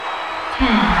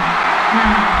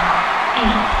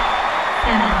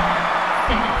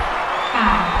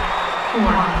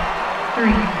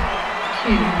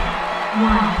Game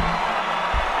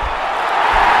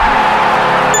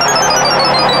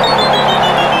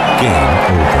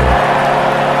over.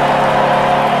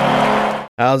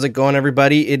 How's it going,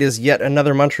 everybody? It is yet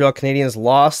another Montreal Canadiens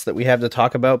loss that we have to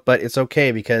talk about, but it's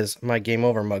okay because my game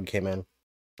over mug came in.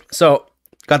 So,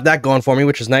 got that going for me,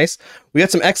 which is nice. We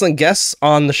got some excellent guests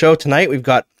on the show tonight. We've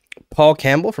got Paul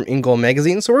Campbell from In Goal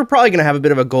Magazine, so we're probably going to have a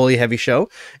bit of a goalie-heavy show,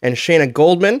 and Shayna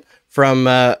Goldman from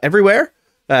Everywhere.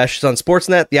 She's on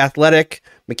Sportsnet, The Athletic,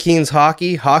 McKeen's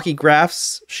Hockey, Hockey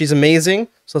Graphs. She's amazing,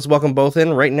 so let's welcome both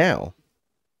in right now.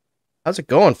 How's it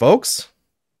going, folks?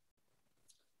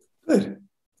 Good.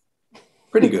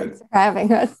 Pretty good. Thanks for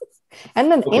having us. And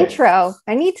the Okay. intro.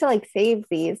 I need to save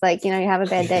these. You have a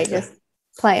bad day, just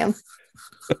play them.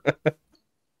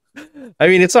 I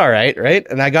mean, it's all right?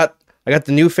 And I got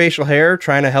the new facial hair,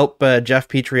 trying to help Jeff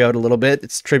Petrie out a little bit.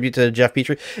 It's a tribute to Jeff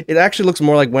Petrie. It actually looks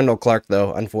more like Wendell Clark,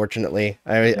 though, unfortunately.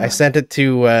 I sent it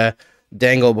to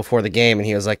Dangle before the game, and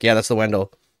he was like, yeah, that's the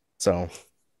Wendell. So,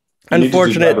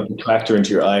 unfortunate. You needed to drive a protractor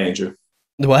into your eye, Andrew.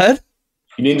 What?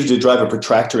 You needed to drive a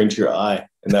protractor into your eye,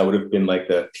 and that would have been like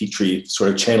the Petrie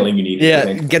sort of channeling you needed.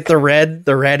 Yeah, get the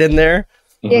red in there.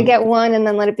 Mhm. Yeah, get one and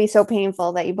then let it be so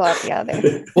painful that you bought the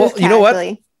other. Well, Just you know what?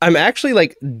 casually. I'm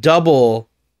actually double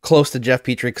close to Jeff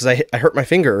Petrie because I hurt my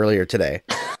finger earlier today.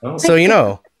 Oh. So, Okay,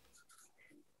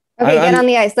 I'm- get on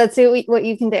the ice. Let's see what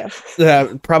you can do.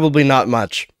 Probably not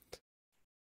much.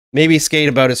 Maybe skate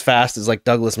about as fast as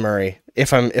Douglas Murray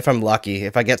if I'm lucky.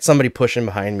 If I get somebody pushing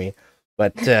behind me.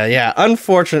 But yeah,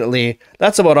 unfortunately,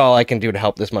 that's about all I can do to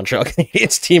help this Montreal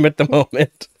Canadiens team at the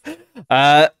moment.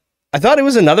 I thought it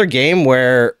was another game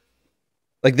where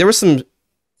there was some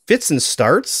fits and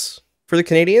starts for the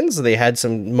Canadiens. They had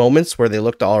some moments where they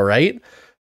looked all right,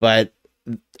 but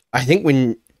I think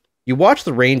when you watch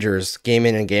the Rangers game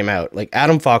in and game out,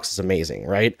 Adam Fox is amazing,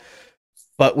 right?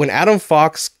 But when Adam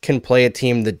Fox can play a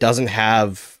team that doesn't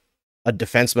have a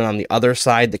defenseman on the other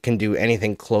side that can do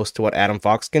anything close to what Adam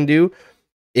Fox can do,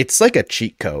 it's like a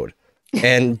cheat code.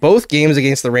 And both games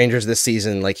against the Rangers this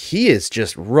season, he is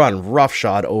just run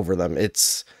roughshod over them.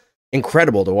 It's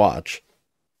incredible to watch.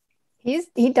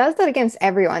 He does that against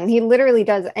everyone. He literally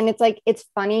does. And it's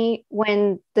funny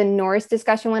when the Norris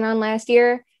discussion went on last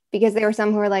year, because there were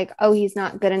some who were like, oh, he's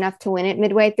not good enough to win it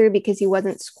midway through because he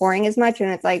wasn't scoring as much.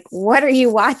 And it's like, what are you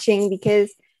watching?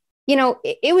 Because,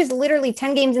 it was literally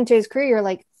 10 games into his career. You're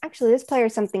like, actually, this player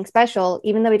is something special,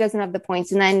 even though he doesn't have the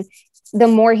points. And then the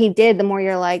more he did, the more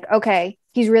you're like, okay,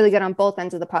 he's really good on both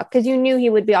ends of the puck, because you knew he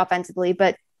would be offensively,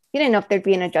 but you didn't know if there'd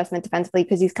be an adjustment defensively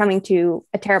because he's coming to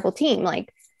a terrible team.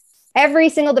 Every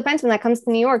single defenseman that comes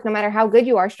to New York, no matter how good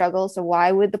you are, struggles. So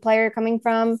why would the player coming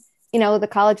from, the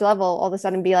college level all of a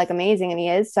sudden be amazing? And he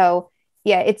is. So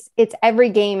yeah, it's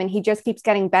every game, and he just keeps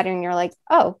getting better. And you're like,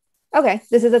 oh, okay,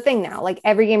 this is a thing now.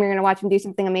 Every game you're going to watch him do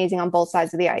something amazing on both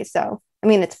sides of the ice. So, I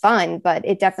mean, it's fun, but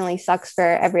it definitely sucks for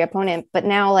every opponent. But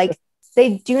now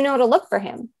they do know to look for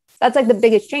him. That's the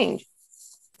biggest change.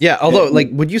 Yeah. Although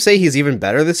would you say he's even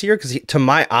better this year? Because to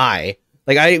my eye,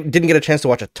 I didn't get a chance to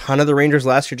watch a ton of the Rangers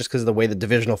last year just because of the way the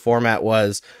divisional format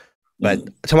was. But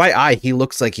to my eye, he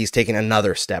looks like he's taken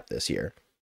another step this year.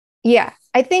 Yeah,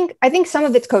 I think some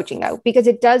of it's coaching, though, because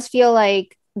it does feel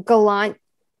like Gallant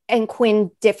and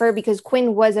Quinn differ, because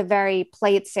Quinn was a very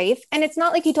play it safe. And it's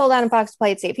not like he told Adam Fox to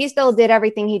play it safe. He still did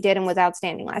everything he did and was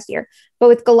outstanding last year. But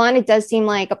with Gallant, it does seem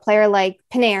like a player like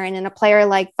Panarin and a player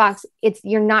like Fox,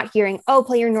 you're not hearing, oh,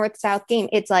 play your north-south game.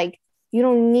 It's you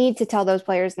don't need to tell those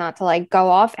players not to go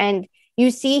off. And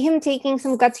you see him taking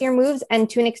some gutsier moves. And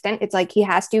to an extent, it's he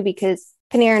has to, because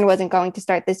Panarin wasn't going to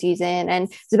start the season,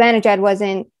 and Zibanejad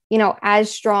wasn't,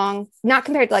 as strong, not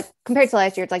compared to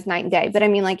last year. It's night and day, but I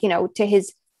mean, to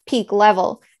his peak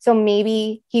level. So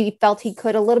maybe he felt he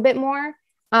could a little bit more.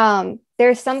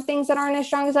 There's some things that aren't as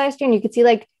strong as last year, and you could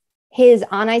see his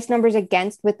on ice numbers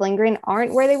against with Lindgren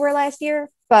aren't where they were last year,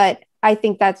 but I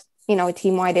think that's, a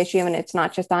team-wide issue, and it's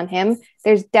not just on him.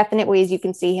 There's definite ways you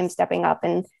can see him stepping up,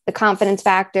 and the confidence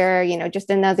factor, just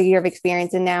another year of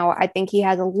experience. And now I think he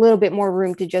has a little bit more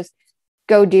room to just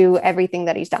go do everything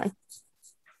that he's done.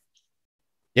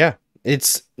 Yeah.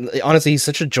 It's honestly, he's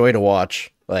such a joy to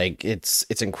watch.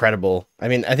 It's incredible. I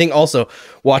mean, I think also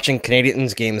watching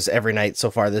Canadiens games every night so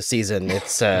far this season,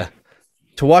 it's to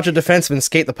watch a defenseman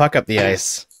skate the puck up the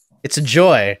ice. It's a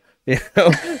joy.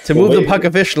 To move the puck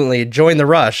efficiently, join the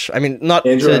rush. I mean, not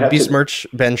Andrew, to besmirch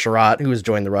Ben Sherratt, who has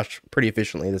joined the rush pretty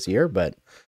efficiently this year, but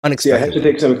unexpected. I have to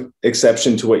take some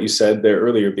exception to what you said there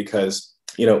earlier, because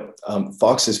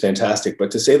Fox is fantastic,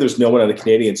 but to say there's no one on the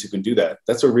Canadiens who can do that,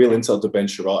 that's a real insult to Ben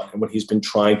Sherratt and what he's been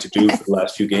trying to do for the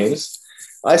last few games.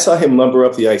 I saw him lumber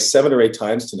up the ice 7 or 8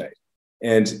 times tonight.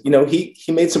 And, you know, he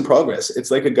made some progress.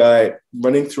 It's like a guy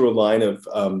running through a line of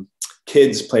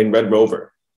kids playing Red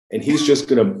Rover, and he's just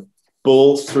going to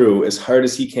bull through as hard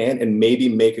as he can and maybe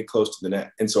make it close to the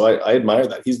net. And so I admire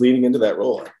that. He's leaning into that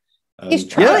role. He's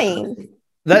trying.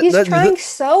 He's trying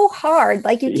so hard.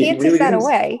 Like, you can't take that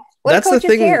away. What coaches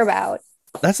care about?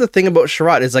 That's the thing about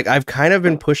Sherratt is, like, I've kind of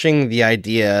been pushing the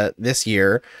idea this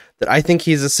year that I think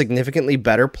he's a significantly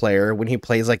better player when he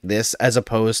plays like this, as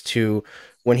opposed to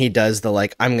when he does the,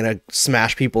 like, I'm going to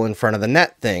smash people in front of the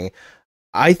net thing.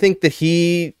 I think that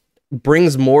he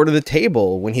brings more to the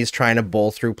table when he's trying to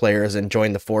bowl through players and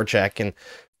join the forecheck. And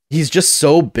he's just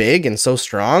so big and so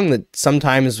strong that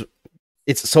sometimes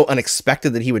it's so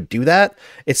unexpected that he would do that.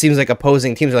 It seems like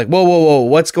opposing teams are like, whoa,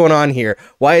 what's going on here?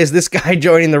 Why is this guy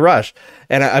joining the rush?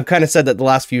 And I've kind of said that the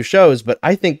last few shows, but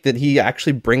I think that he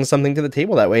actually brings something to the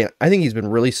table that way. I think he's been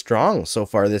really strong so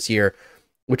far this year,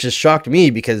 which has shocked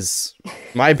me because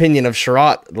my opinion of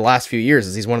Sherratt the last few years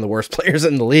is he's one of the worst players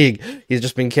in the league. He's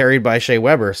just been carried by Shea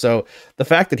Weber. So the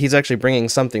fact that he's actually bringing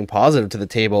something positive to the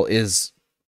table is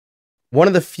one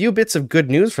of the few bits of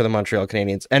good news for the Montreal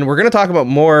Canadiens. And we're going to talk about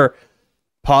more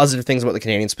positive things about the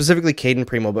Canadiens, specifically Cayden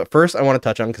Primo. But first, I want to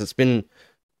touch on, because it's been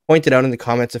pointed out in the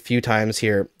comments a few times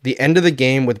here, the end of the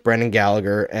game with Brendan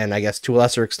Gallagher and, I guess to a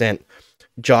lesser extent,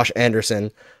 Josh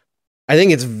Anderson. I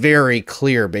think it's very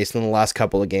clear based on the last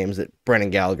couple of games that Brendan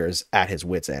Gallagher is at his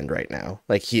wit's end right now.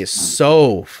 Like, he is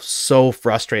so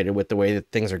frustrated with the way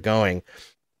that things are going.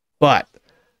 But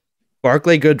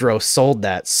Barclay Goodrow sold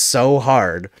that so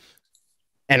hard.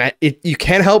 And you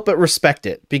can't help but respect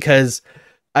it, because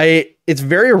it's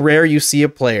very rare you see a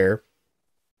player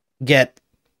get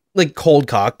like cold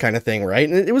cock kind of thing, right?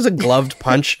 And it was a gloved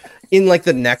punch in like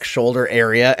the neck shoulder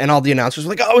area, and all the announcers were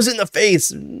like, "Oh, it was in the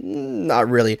face." Not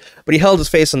really, but he held his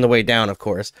face on the way down, of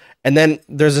course. And then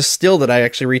there's a still that I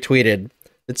actually retweeted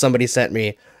that somebody sent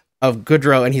me of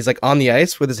Goodrow, and he's like on the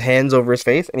ice with his hands over his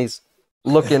face, and he's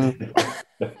looking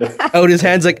out his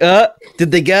hands like,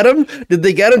 did they get him? Did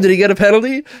they get him? Did he get a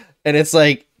penalty? And it's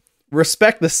like,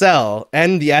 respect the sell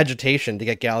and the agitation to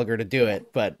get Gallagher to do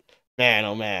it, but man,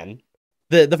 oh man.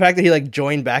 The fact that he like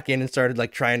joined back in and started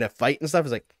like trying to fight and stuff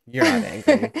is like, you're not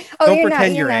angry. Don't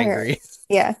pretend you're angry.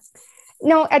 Yeah.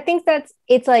 No, I think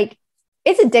it's like,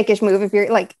 it's a dickish move if you're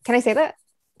like, can I say that?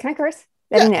 Can I curse?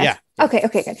 Yeah. Okay,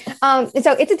 good.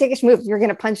 So it's a dickish move if you're going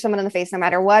to punch someone in the face no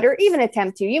matter what, or even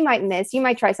attempt to. You might miss, you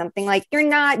might try something. Like, you're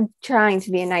not trying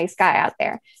to be a nice guy out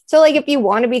there. So like, if you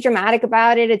want to be dramatic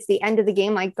about it, it's the end of the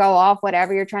game, like go off,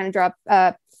 whatever, you're trying to drop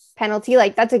a penalty.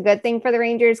 Like, that's a good thing for the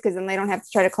Rangers, because then they don't have to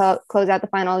try to close out the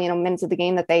final, minutes of the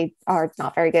game that they are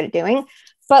not very good at doing.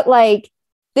 But like,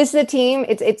 this is a team,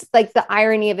 it's like, the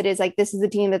irony of it is like, this is a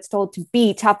team that's told to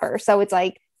be tougher. So it's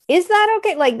like, is that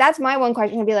okay? Like, that's my one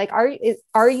question, to be like,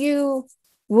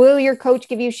 will your coach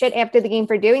give you shit after the game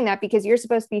for doing that? Because you're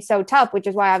supposed to be so tough, which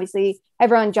is why obviously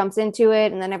everyone jumps into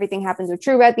it. And then everything happens with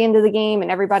Trouba at the end of the game,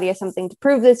 and everybody has something to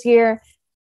prove this year.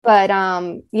 But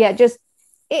yeah, just,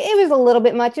 it was a little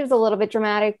bit much. It was a little bit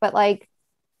dramatic, but like,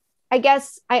 I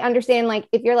guess I understand, like,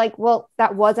 if you're like, well,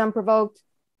 that was unprovoked,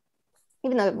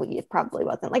 even though it probably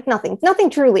wasn't. Like, nothing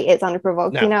truly is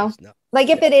unprovoked, No. Like,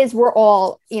 if it is, we're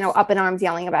all, up in arms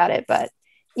yelling about it. But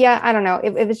yeah, I don't know.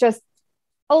 It was just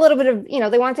a little bit of,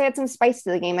 they wanted to add some spice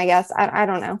to the game, I guess. I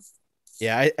don't know.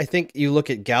 Yeah, I think you look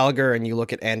at Gallagher and you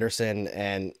look at Anderson,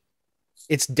 and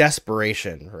it's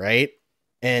desperation, right?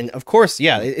 And of course,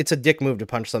 yeah, it's a dick move to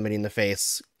punch somebody in the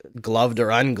face, gloved or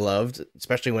ungloved,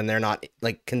 especially when they're not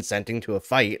like consenting to a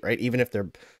fight, right? Even if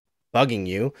they're bugging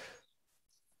you.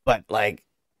 But like,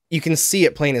 you can see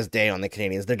it plain as day on the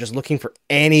Canadiens. They're just looking for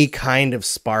any kind of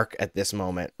spark at this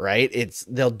moment, right?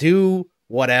 They'll do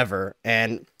whatever.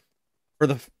 And for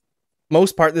the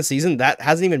most part of the season, that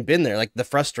hasn't even been there. Like, the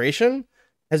frustration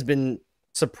has been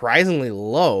surprisingly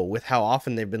low with how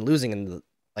often they've been losing, and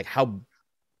like how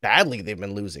badly they've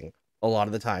been losing a lot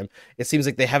of the time. It seems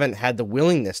like they haven't had the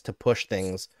willingness to push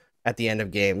things at the end of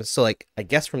games. So like, I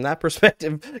guess from that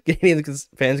perspective, Canadian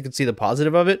fans could see the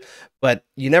positive of it, but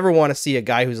you never want to see a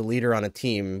guy who's a leader on a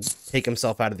team take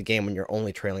himself out of the game when you're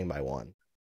only trailing by one.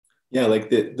 Yeah,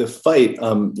 like the fight,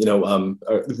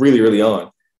 really early on,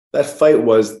 that fight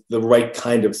was the right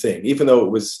kind of thing, even though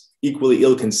it was equally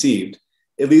ill-conceived.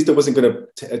 At least it wasn't going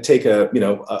to take a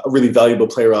really valuable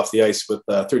player off the ice with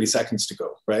 30 seconds to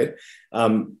go, right?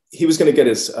 He was going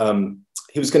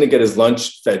to get his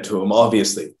lunch fed to him,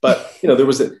 obviously. But there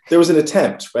was an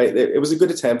attempt, right? It was a good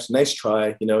attempt, nice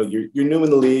try. You're new in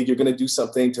the league, you're going to do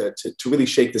something to really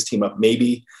shake this team up.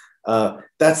 Maybe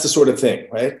that's the sort of thing,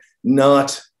 right?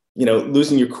 Not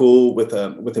losing your cool with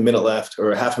a minute left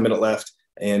or half a minute left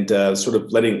and sort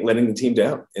of letting the team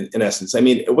down in essence. I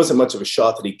mean, it wasn't much of a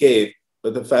shot that he gave,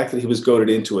 but the fact that he was goaded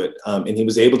into it, and he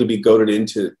was able to be goaded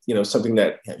into, something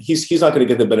that he's not going to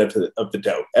get the benefit of the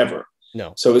doubt ever.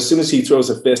 No. So as soon as he throws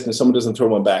a fist and someone doesn't throw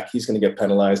one back, he's going to get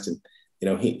penalized,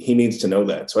 and he needs to know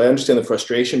that. So I understand the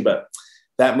frustration, but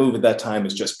that move at that time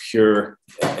is just pure,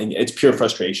 and it's pure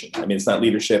frustration. I mean, it's not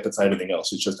leadership, it's not anything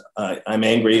else. It's just I'm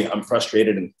angry, I'm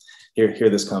frustrated, and here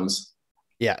this comes.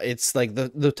 Yeah, it's like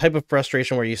the type of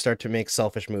frustration where you start to make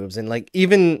selfish moves, and like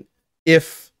even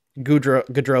if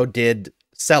Gaudreau did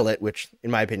sell it, which in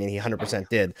my opinion he 100%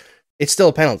 did, it's still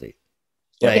a penalty.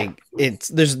 Like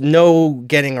there's no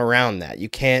getting around that. You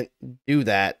can't do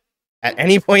that at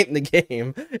any point in the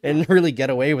game and really get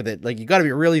away with it. Like you got to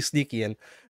be really sneaky. And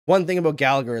one thing about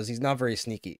Gallagher is he's not very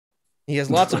sneaky. He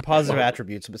has lots of positive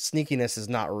attributes, but sneakiness is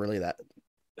not really that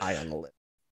high on the list.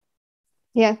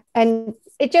 Yeah, and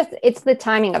it's the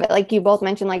timing of it. Like you both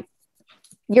mentioned, like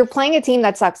you're playing a team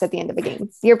that sucks at the end of a game.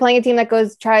 You're playing a team that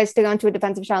tries to go into a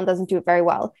defensive shot and doesn't do it very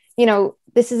well.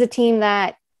 This is a team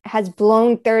that has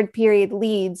blown third period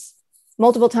leads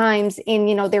multiple times in,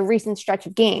 their recent stretch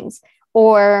of games,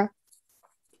 or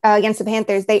against the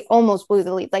Panthers, they almost blew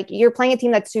the lead. Like you're playing a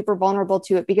team that's super vulnerable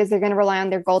to it because they're going to rely on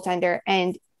their goaltender,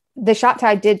 and the shot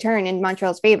tide did turn in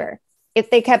Montreal's favor. If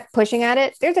they kept pushing at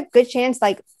it, there's a good chance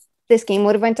like this game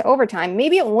would have went to overtime.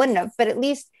 Maybe it wouldn't have, but at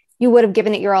least you would have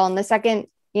given it your all. And the second,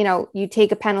 you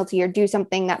take a penalty or do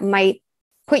something that might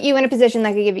put you in a position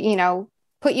that could give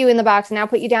put you in the box and now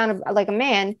put you down like a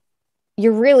man,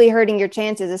 you're really hurting your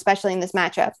chances, especially in this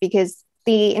matchup, because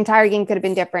the entire game could have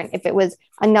been different if it was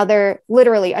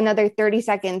literally another 30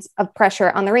 seconds of pressure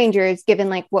on the Rangers, given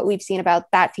like what we've seen about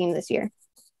that team this year.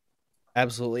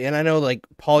 Absolutely. And I know, like,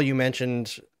 Paul, you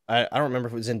mentioned, I don't remember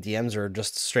if it was in DMs or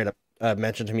just straight up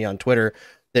mentioned to me on Twitter,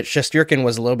 that Shesterkin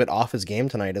was a little bit off his game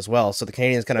tonight as well. So the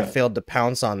Canadians kind of failed to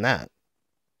pounce on that.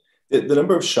 The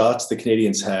number of shots the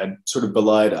Canadians had sort of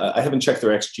belied. I haven't checked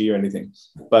their XG or anything,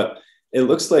 but it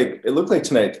looked like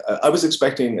tonight. I was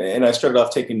expecting, and I started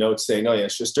off taking notes saying, "Oh yeah,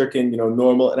 Shesterkin,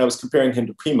 normal," and I was comparing him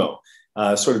to Primo,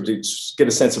 sort of to get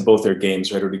a sense of both their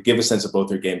games, right, or to give a sense of both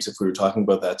their games if we were talking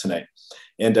about that tonight.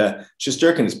 And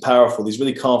Shesterkin is powerful. He's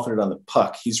really confident on the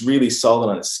puck. He's really solid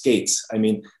on his skates. I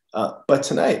mean, but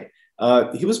tonight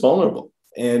he was vulnerable,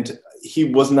 and he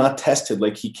was not tested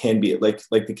like he can be, like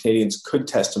the Canadians could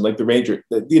test him, like the Rangers.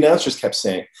 The announcers kept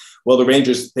saying, well, the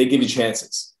Rangers, they give you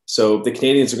chances. So the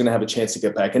Canadians are going to have a chance to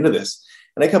get back into this.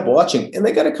 And I kept watching, and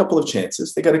they got a couple of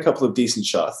chances. They got a couple of decent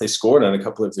shots. They scored on a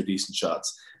couple of their decent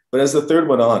shots. But as the third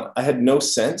went on, I had no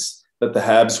sense that the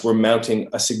Habs were mounting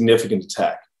a significant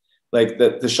attack. Like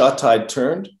the shot tide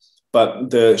turned, but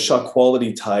the shot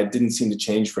quality tide didn't seem to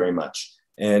change very much.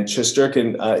 And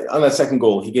Shesterkin, on that second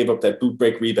goal, he gave up that boot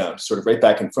break rebound, sort of right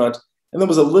back in front, and then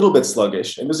was a little bit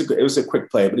sluggish. It was a quick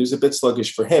play, but it was a bit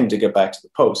sluggish for him to get back to the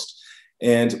post.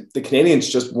 And the Canadians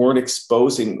just weren't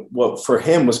exposing what for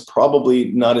him was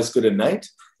probably not as good a night.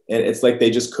 And it's like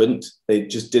they just couldn't. They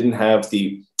just didn't have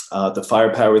the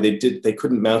firepower. They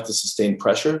couldn't mount the sustained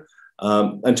pressure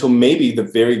until maybe the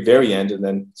very, very end, and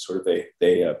then sort of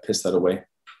they pissed that away.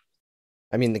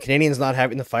 I mean, the Canadians not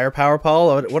having the firepower,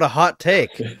 Paul, what a hot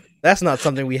take. That's not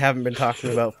something we haven't been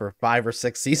talking about for 5 or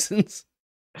 6 seasons.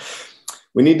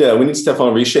 We need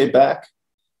Stéphane Richer back.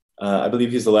 I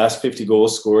believe he's the last 50 goal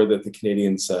scorer that the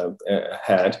Canadians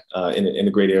had in a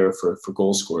great era for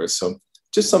goal scorers. So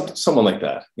just someone like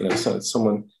that,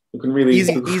 someone who can really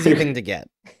easy thing to get.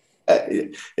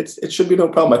 It should be no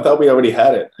problem. I thought we already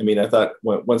had it. I mean, I thought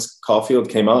once Caulfield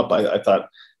came up, I thought,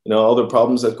 all the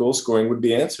problems at goal scoring would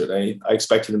be answered. I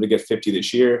expected him to get 50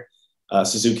 this year.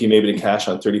 Suzuki maybe to cash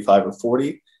on 35 or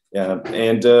 40.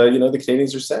 And the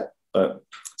Canadians are set. But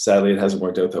sadly, it hasn't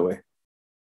worked out that way.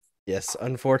 Yes,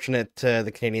 unfortunate.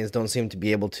 The Canadians don't seem to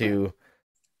be able to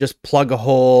just plug a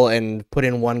hole and put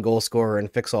in one goal scorer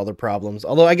and fix all their problems.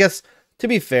 Although I guess, to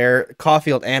be fair,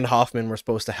 Caulfield and Hoffman were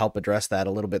supposed to help address that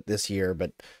a little bit this year,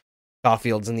 but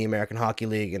Caulfield's in the American Hockey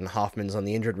League and Hoffman's on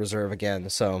the injured reserve again.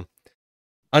 So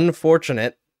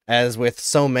unfortunate, as with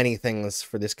so many things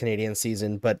for this Canadian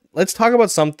season. But let's talk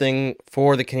about something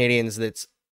for the Canadians that's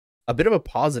a bit of a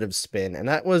positive spin, and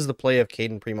that was the play of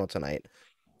Cayden Primeau tonight.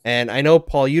 And I know,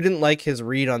 Paul, you didn't like his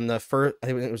read on I think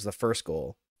it was the first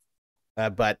goal.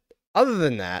 But other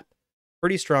than that,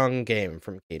 pretty strong game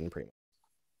from Cayden Primeau.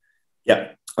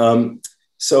 Yeah.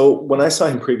 So when I saw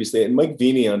him previously, and Mike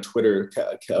Veeney on Twitter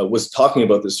was talking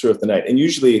about this throughout the night, and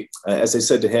usually, as I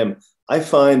said to him, I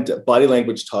find body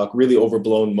language talk really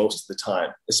overblown most of the time,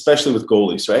 especially with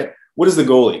goalies, right? What is the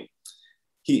goalie?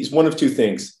 He's one of two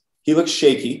things. He looks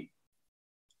shaky,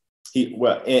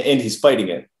 and he's fighting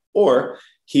it, or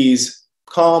he's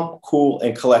calm, cool,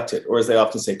 and collected, or as they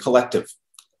often say, collective.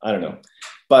 I don't know.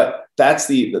 But that's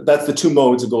the two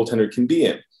modes a goaltender can be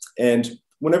in. And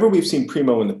whenever we've seen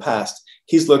Primo in the past,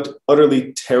 he's looked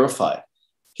utterly terrified.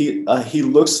 He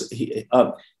looks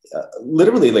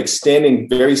literally like standing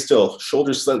very still,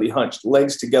 shoulders slightly hunched,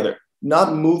 legs together,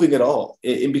 not moving at all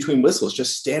in between whistles,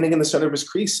 just standing in the center of his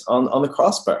crease on the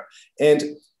crossbar.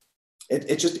 And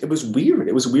it was weird.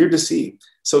 It was weird to see.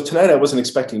 So tonight I wasn't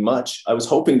expecting much. I was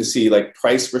hoping to see like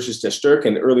Price versus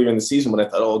Shesterkin earlier in the season when I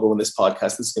thought, oh, I'll go on this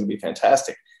podcast. This is going to be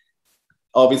fantastic.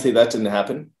 Obviously that didn't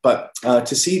happen. But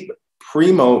to see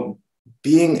Primo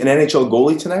being an NHL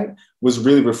goalie tonight was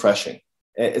really refreshing.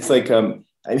 It's like, I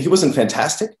mean, he wasn't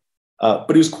fantastic,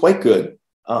 but he was quite good.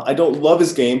 I don't love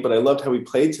his game, but I loved how he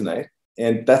played tonight.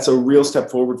 And that's a real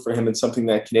step forward for him and something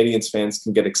that Canadiens fans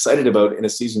can get excited about in a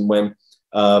season when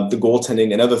the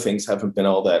goaltending and other things haven't been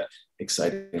all that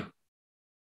exciting.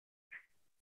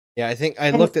 Yeah, I think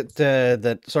I looked at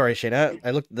sorry, Shayna.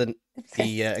 I looked at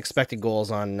the expected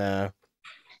goals on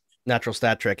Natural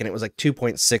Stat Trick, and it was like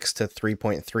 2.6 to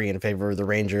 3.3 in favor of the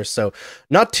Rangers. So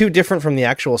not too different from the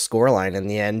actual scoreline in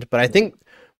the end. But I think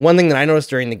one thing that I noticed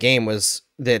during the game was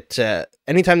that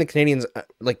anytime the Canadiens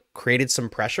like created some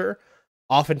pressure,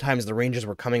 oftentimes the Rangers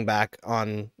were coming back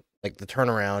on like the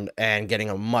turnaround and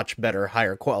getting a much better,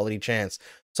 higher quality chance.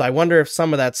 So I wonder if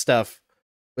some of that stuff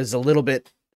was a little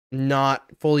bit not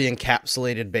fully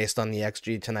encapsulated based on the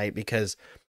XG tonight, because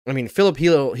I mean, Philip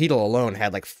Hedl alone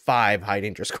had like 5 high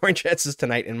danger scoring chances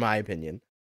tonight, in my opinion.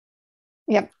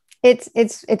 Yep.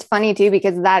 It's funny too,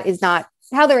 because that is not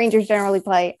how the Rangers generally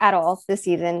play at all this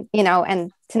season, you know,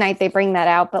 and tonight they bring that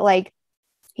out, but like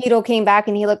Hedl came back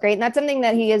and he looked great. And that's something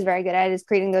that he is very good at, is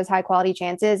creating those high quality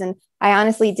chances. And I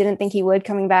honestly didn't think he would,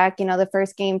 coming back, you know, the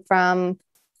first game from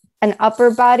an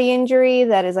upper body injury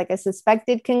that is like a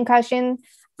suspected concussion.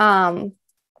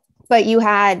 But you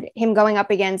had him going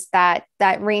up against that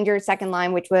Rangers second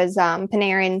line, which was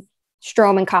Panarin,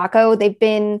 Strome, and Kakko. They've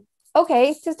been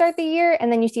okay to start the year,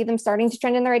 and then you see them starting to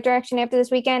trend in the right direction after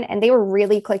this weekend, and they were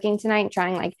really clicking tonight and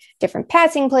trying like different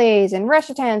passing plays and rush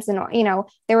attempts, and you know,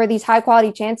 there were these high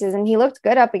quality chances, and he looked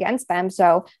good up against them.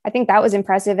 So I think that was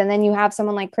impressive. And then you have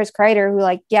someone like Chris Kreider, who,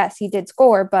 like, yes, he did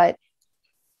score, but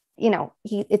you know,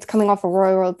 it's coming off a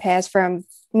Royal Road pass from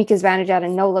Mika Zibanejad, a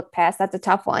no-look pass. That's a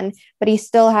tough one. But he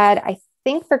still had, I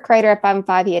think for Kreider at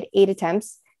 5-5, he had 8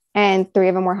 attempts and 3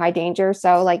 of them were high danger.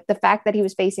 So like the fact that he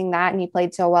was facing that and he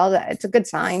played so well, it's a good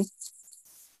sign.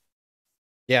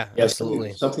 Yeah,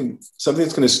 absolutely. Something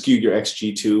that's going to skew your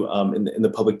XG too in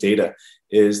the public data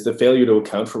is the failure to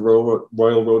account for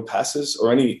Royal Road passes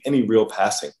or any real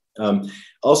passing.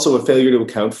 Also a failure to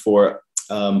account for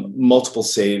multiple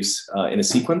saves in a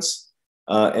sequence.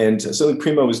 And something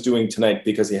Primo was doing tonight,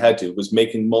 because he had to, was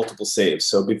making multiple saves.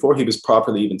 So before he was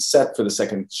properly even set for the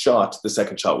second shot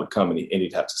would come and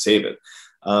he'd have to save it.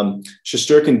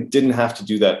 Shesterkin didn't have to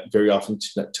do that very often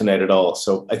tonight at all.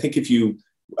 So I think if you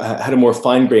had a more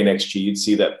fine-grained XG, you'd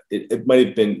see that it might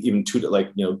have been even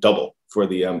double for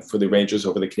the Rangers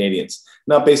over the Canadiens,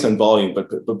 not based on volume,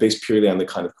 but based purely on the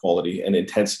kind of quality and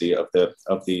intensity of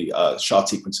the shot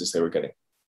sequences they were getting.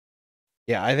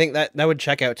 Yeah, I think that would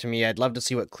check out to me. I'd love to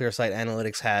see what ClearSight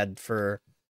Analytics had for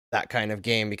that kind of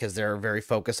game, because they're very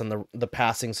focused on the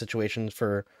passing situations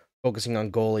for focusing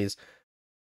on goalies.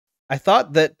 I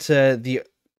thought that the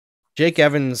Jake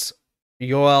Evans,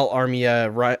 Yoel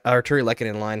Armia, Artturi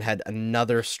Lehkonen line had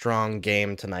another strong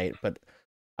game tonight, but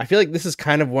I feel like this is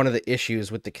kind of one of the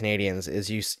issues with the Canadiens is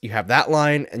you have that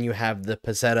line and you have the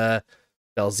Pezzetta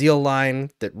Belzile line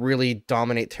that really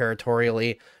dominate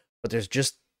territorially, but there's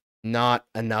just not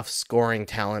enough scoring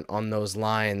talent on those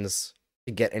lines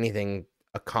to get anything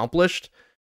accomplished.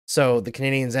 So the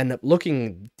Canadiens end up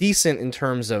looking decent in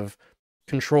terms of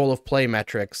control of play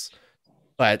metrics,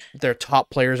 but their top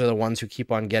players are the ones who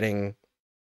keep on getting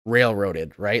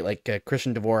railroaded, right? Like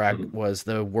Christian Dvorak was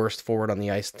the worst forward on the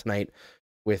ice tonight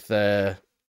with I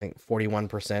think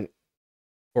 41%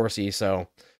 Corsi. So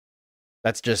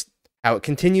that's just how it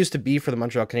continues to be for the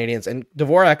Montreal Canadiens. And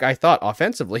Dvorak, I thought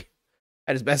offensively,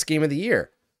 had his best game of the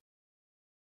year.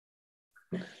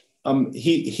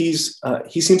 He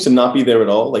seems to not be there at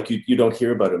all. Like you don't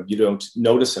hear about him. You don't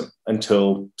notice him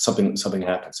until something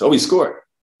happens. Oh, he scored.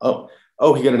 Oh,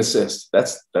 he got an assist.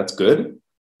 That's good.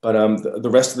 But the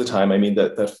rest of the time, I mean,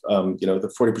 the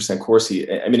 40%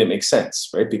 Corsi, I mean, it makes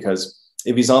sense, right? Because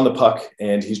if he's on the puck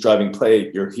and he's driving play,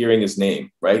 you're hearing his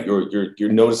name, right?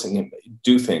 You're noticing him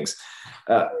do things.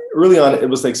 Early on, it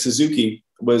was like Suzuki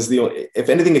was if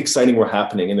anything exciting were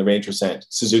happening in the Rangers' end,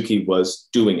 Suzuki was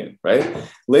doing it, right?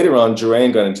 Later on,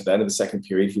 Duran got into that in the second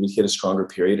period. He hit a stronger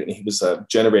period and he was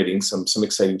generating some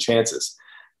exciting chances.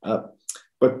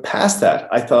 But past that,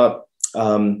 I thought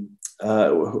it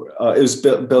was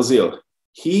Belzile.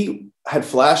 He had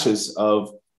flashes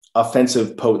of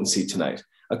offensive potency tonight.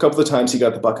 A couple of times he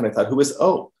got the buck, and I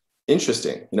thought,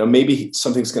 interesting. Maybe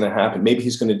something's going to happen. Maybe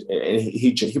he's going to. And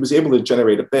he was able to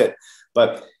generate a bit,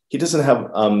 but he doesn't have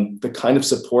the kind of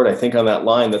support, I think, on that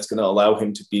line that's going to allow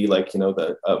him to be like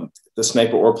the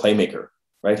sniper or playmaker.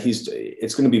 Right?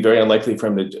 It's going to be very unlikely for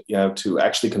him to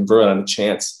actually convert on a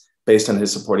chance based on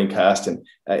his supporting cast. And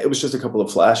it was just a couple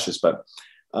of flashes, but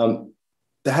the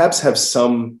Habs have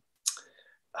some.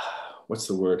 What's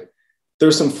the word?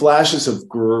 There's some flashes of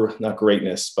not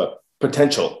greatness, but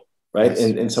potential, right? Yes.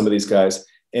 In some of these guys,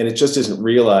 and it just isn't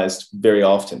realized very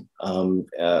often,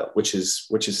 which is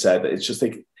sad. It's just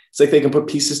it's like they can put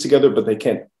pieces together, but they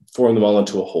can't form them all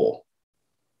into a whole.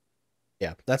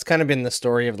 Yeah, that's kind of been the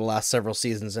story of the last several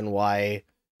seasons and why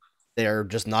they're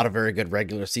just not a very good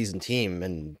regular season team.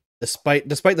 And despite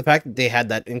the fact that they had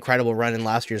that incredible run in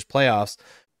last year's playoffs,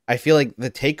 I feel like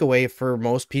the takeaway for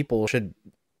most people should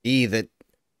be that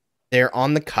they're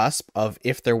on the cusp of,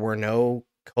 if there were no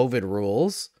COVID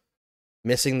rules,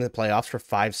 missing the playoffs for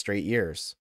 5 straight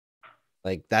years.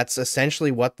 Like, that's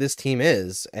essentially what this team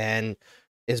is. And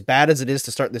as bad as it is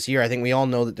to start this year, I think we all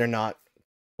know that they're not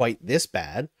quite this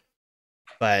bad,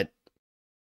 but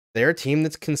they're a team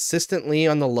that's consistently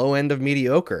on the low end of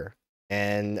mediocre.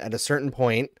 And at a certain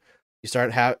point, you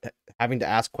start having to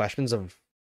ask questions of,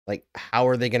 like, how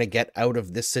are they going to get out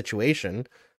of this situation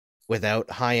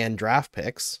without high-end draft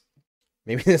picks?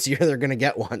 Maybe this year they're going to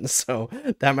get one, so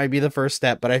that might be the first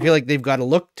step. But I feel like they've got to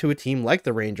look to a team like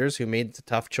the Rangers, who made the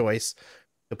tough choice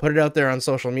to put it out there on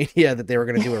social media that they were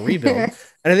going to do a rebuild.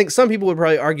 And I think some people would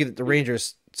probably argue that the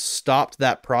Rangers stopped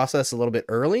that process a little bit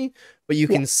early, but you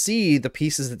can see the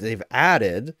pieces that they've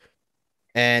added.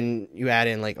 And you add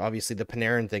in, like, obviously the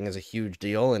Panarin thing is a huge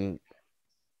deal, and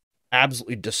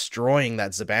absolutely destroying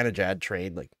that Zibanejad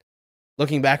trade. Like,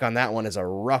 looking back on that one is a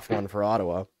rough one for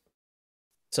Ottawa.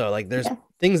 So, like, there's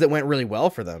things that went really well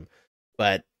for them,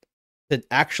 but to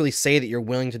actually say that you're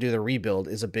willing to do the rebuild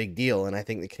is a big deal. And I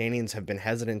think the Canadians have been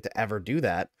hesitant to ever do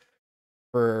that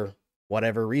for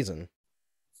whatever reason.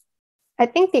 I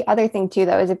think the other thing too,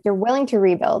 though, is if you're willing to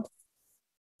rebuild,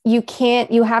 you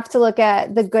have to look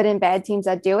at the good and bad teams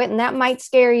that do it. And that might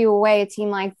scare you away. A team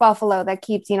like Buffalo that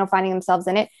keeps, finding themselves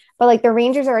in it. But like, the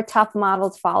Rangers are a tough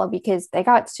model to follow because they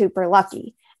got super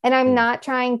lucky. And I'm not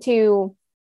trying to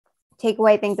take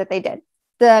away things that they did.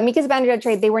 The Mika Zibanejad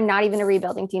trade, they were not even a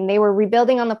rebuilding team. They were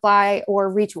rebuilding on the fly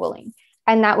or retooling.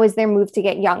 And that was their move to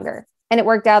get younger. And it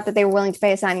worked out that they were willing to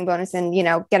pay a signing bonus and,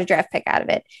 get a draft pick out of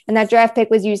it. And that draft pick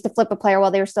was used to flip a player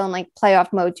while they were still in like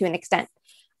playoff mode to an extent.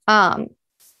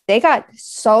 They got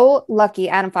so lucky.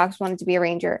 Adam Fox wanted to be a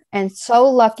Ranger, and so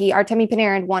lucky Artemi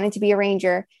Panarin wanted to be a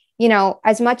Ranger,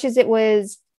 as much as it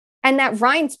was. And that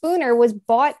Ryan Spooner was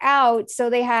bought out. So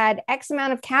they had X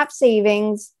amount of cap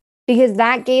savings, because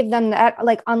that gave them that,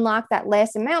 like, unlock that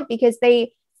last amount, because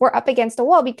they were up against a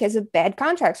wall because of bad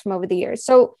contracts from over the years.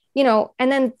 So,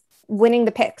 and then winning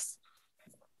the picks,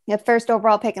 the first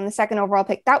overall pick and the second overall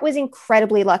pick, that was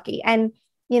incredibly lucky. And,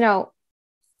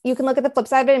 you can look at the flip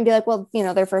side of it and be like, well,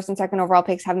 their first and second overall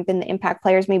picks haven't been the impact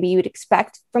players maybe you'd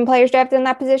expect from players drafted in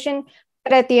that position.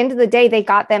 But at the end of the day, they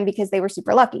got them because they were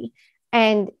super lucky.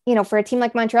 And, for a team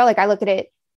like Montreal, like, I look at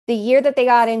it, the year that they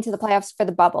got into the playoffs for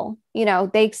the bubble,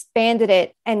 they expanded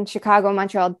it, and Chicago and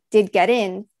Montreal did get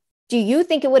in. Do you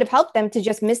think it would have helped them to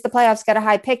just miss the playoffs, get a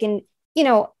high pick, and,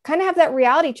 kind of have that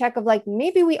reality check of like,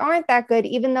 maybe we aren't that good,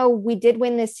 even though we did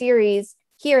win this series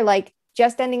here, like,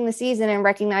 just ending the season and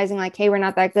recognizing like, hey, we're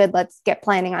not that good. Let's get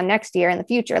planning on next year in the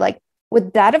future. Like,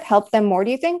 would that have helped them more,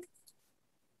 do you think?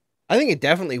 I think it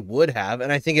definitely would have.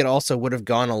 And I think it also would have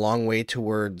gone a long way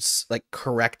towards like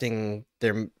correcting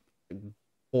their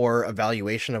poor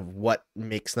evaluation of what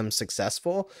makes them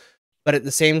successful. But at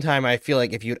the same time, I feel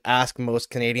like if you'd ask most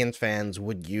Canadian fans,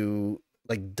 would you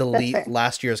like delete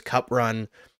last year's cup run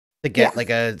to get like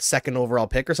a second overall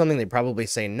pick or something? They'd probably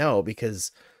say no,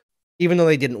 because even though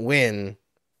they didn't win,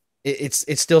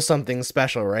 it's still something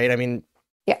special, right? I mean,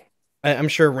 I'm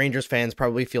sure Rangers fans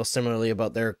probably feel similarly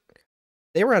about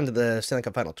they were under the Stanley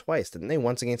Cup final twice, didn't they?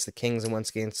 Once against the Kings and once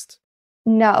against...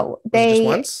 No, just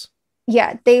once?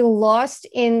 Yeah, they lost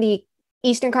in the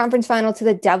Eastern Conference final to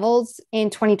the Devils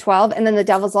in 2012, and then the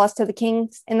Devils lost to the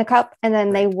Kings in the Cup, and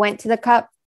then they went to the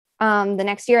Cup the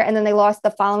next year, and then they lost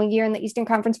the following year in the Eastern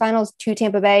Conference finals to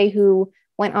Tampa Bay, who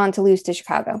went on to lose to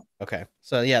Chicago. Okay.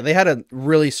 So yeah, they had a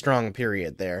really strong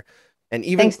period there. And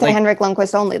even thanks to Henrik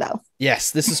Lundqvist only, though. Yes,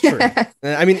 this is true.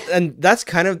 I mean, and that's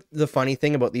kind of the funny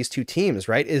thing about these two teams,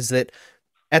 right? Is that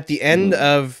at the end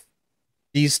of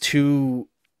these two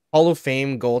Hall of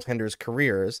Fame goaltenders'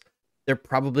 careers, they're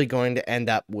probably going to end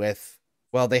up with,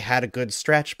 well, they had a good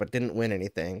stretch but didn't win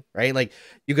anything, right? Like,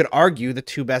 you could argue the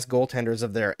two best goaltenders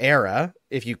of their era,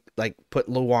 if you like put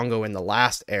Luongo in the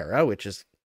last era, which is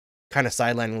kind of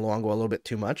sidelining Luongo a little bit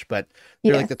too much, but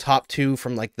they're like the top two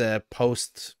from like the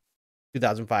post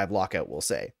 2005 lockout, we'll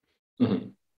say.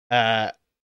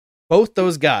 Both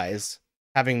those guys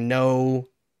having no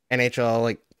NHL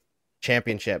like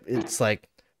championship, it's like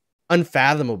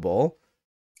unfathomable.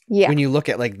 When you look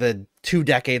at like the 2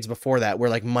 decades before that, where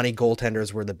like money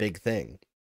goaltenders were the big thing.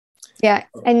 Yeah,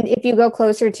 and if you go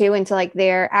closer to into like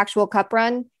their actual cup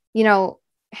run, you know,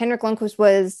 Henrik Lundqvist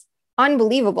was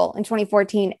unbelievable in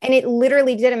 2014, and it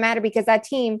literally didn't matter because that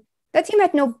team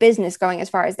had no business going as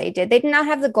far as they did. They did not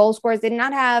have the goal scorers, they did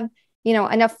not have, you know,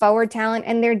 enough forward talent,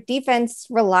 and their defense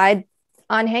relied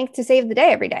on Hank to save the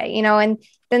day every day, you know. And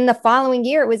then the following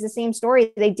year, it was the same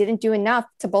story. They didn't do enough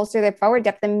to bolster their forward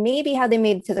depth, and maybe how they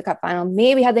made it to the cup final,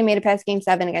 maybe how they made it past Game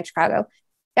 7 against Chicago.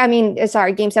 I mean,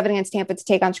 sorry, Game 7 against Tampa to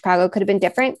take on Chicago could have been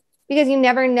different because you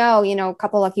never know, you know, a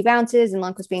couple lucky bounces and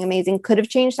Lundqvist being amazing could have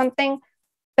changed something.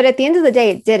 But at the end of the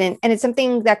day, it didn't. And it's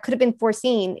something that could have been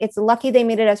foreseen. It's lucky they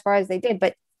made it as far as they did,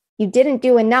 but you didn't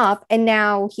do enough. And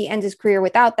now he ends his career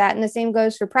without that. And the same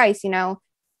goes for Price. You know,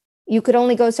 you could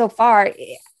only go so far.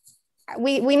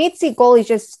 We need to see goalies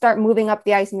just start moving up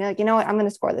the ice and be like, you know what, I'm going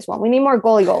to score this one. We need more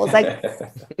goalie goals. Like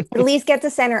at least get to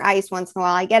center ice once in a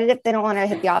while. I get it if they don't want to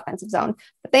hit the offensive zone,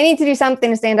 but they need to do something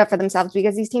to stand up for themselves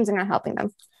because these teams are not helping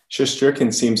them.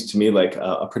 Shesterkin seems to me like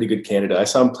a pretty good candidate. I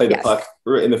saw him play the puck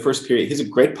in the first period. He's a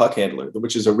great puck handler,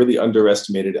 which is a really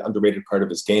underrated part of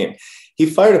his game. He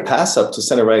fired a pass up to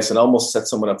center ice and almost set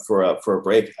someone up for a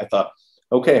break. I thought,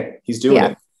 okay, he's doing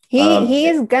it. He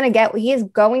is going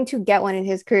to get one in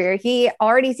his career. He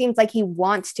already seems like he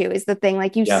wants to, is the thing.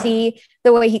 Like you see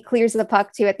the way he clears the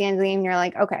puck too at the end of the game. And you're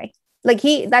like, okay, like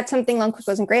that's something Lundqvist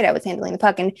wasn't great at, was handling the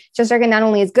puck. And Shesterkin not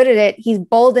only is good at it, he's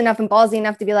bold enough and ballsy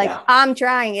enough to be like, I'm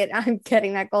trying it. I'm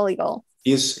getting that goalie goal.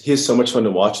 He is so much fun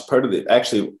to watch. Part of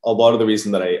actually a lot of the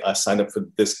reason that I signed up for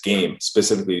this game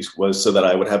specifically was so that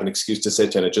I would have an excuse to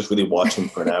sit down and just really watch him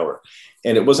for an hour.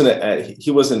 And it wasn't,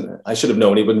 I should have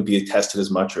known he wouldn't be tested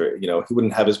as much, or, you know, he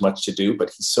wouldn't have as much to do,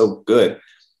 but he's so good.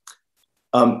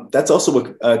 That's also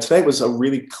what tonight was a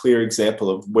really clear example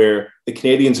of where the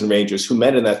Canadiens and Rangers, who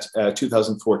met in that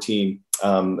 2014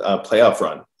 playoff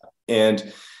run.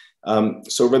 And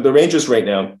so the Rangers right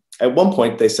now, at one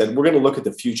point they said, we're going to look at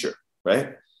the future,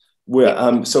 right?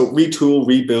 So retool,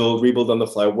 rebuild on the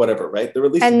fly, whatever, right? They're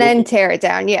at least then tear it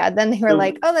down. Yeah. Then they were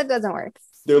like, oh, that doesn't work.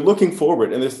 They're looking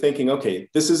forward and they're thinking, okay,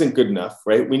 this isn't good enough,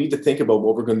 right? We need to think about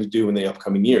what we're going to do in the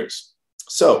upcoming years.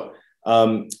 So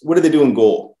what do they do in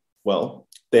goal? Well,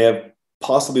 they have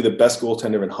possibly the best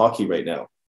goaltender in hockey right now,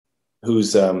 who's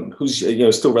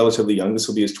still relatively young. This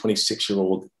will be his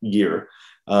 26-year-old year.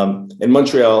 And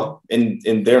Montreal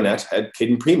in their net had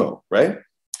Caden Primo, right?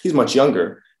 He's much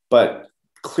younger, but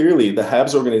clearly the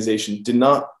Habs organization did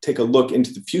not take a look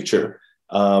into the future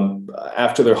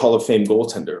after their Hall of Fame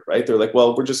goaltender, right? They're like,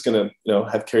 well, we're just going to,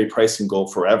 have Carey Price in goal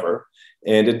forever.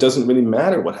 And it doesn't really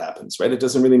matter what happens, right? It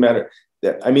doesn't really matter.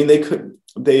 I mean,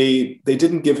 they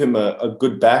didn't give him a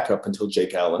good backup until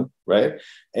Jake Allen, right?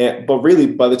 But really,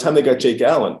 by the time they got Jake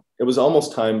Allen, it was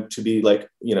almost time to be like,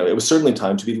 it was certainly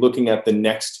time to be looking at the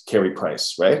next Carey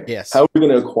Price, right? Yes. How are we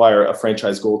going to acquire a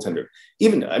franchise goaltender?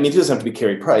 It doesn't have to be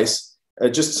Carey Price,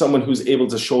 just someone who's able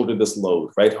to shoulder this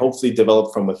load, right? Hopefully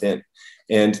develop from within.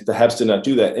 And the Habs did not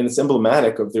do that. And it's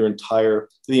emblematic of the entire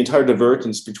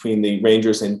divergence between the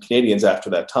Rangers and Canadiens after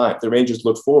that time. The Rangers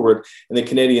looked forward and the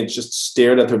Canadiens just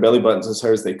stared at their belly buttons as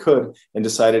hard as they could and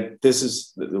decided this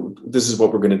is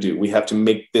what we're going to do. We have to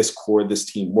make this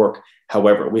team work.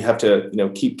 However, we have to,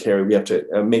 keep Carey. We have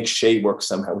to make Shea work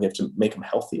somehow. We have to make him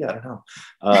healthy. I don't know.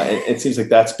 It seems like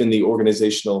that's been the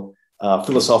organizational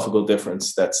philosophical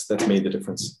difference that's made the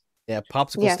difference. Yeah,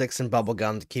 popsicle sticks and bubble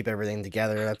gum to keep everything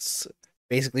together. That's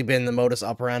basically been the modus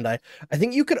operandi. I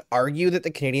think you could argue that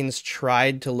the Canadiens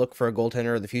tried to look for a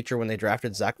goaltender of the future when they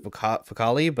drafted Zach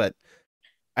Fucale, but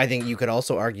I think you could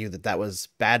also argue that was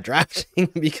bad drafting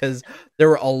because there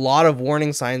were a lot of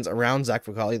warning signs around Zach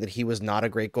Fucale that he was not a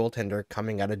great goaltender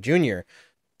coming out of junior.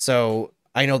 So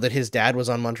I know that his dad was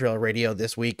on Montreal radio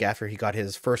this week after he got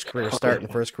his first career start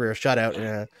and first career shutout in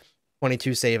a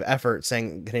 22 save effort,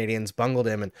 saying Canadiens bungled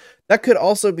him. And that could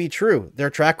also be true.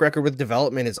 Their track record with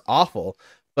development is awful,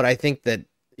 but I think that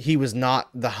he was not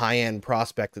the high-end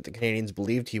prospect that the Canadiens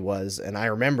believed he was. And I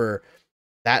remember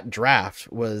that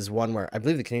draft was one where I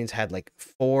believe the Canadiens had like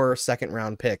 4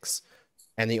 second-round picks,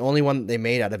 and the only one that they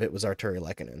made out of it was Artturi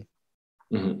Lehkonen.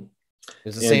 Mm-hmm. It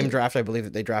was the And- same draft, I believe,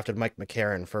 that they drafted Mike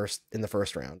McCarron first in the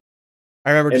first round. I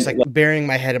remember just And, like burying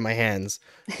my head in my hands.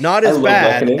 Not I as love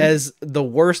bad Lekanen. as the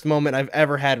worst moment I've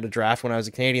ever had at a draft when I was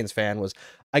a Canadiens fan was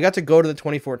I got to go to the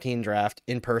 2014 draft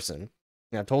in person.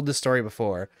 And I've told this story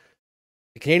before.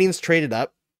 The Canadiens traded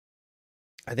up.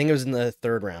 I think it was in the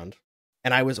third round.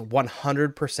 And I was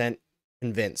 100%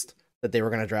 convinced that they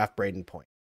were going to draft Braden Point.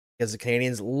 Because the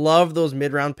Canadiens love those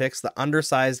mid-round picks, the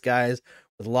undersized guys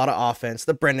with a lot of offense,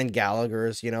 the Brendan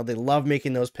Gallaghers, they love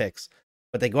making those picks.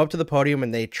 But they go up to the podium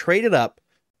and they traded up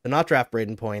to not draft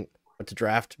Braden Point, but to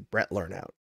draft Brett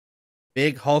Lernout.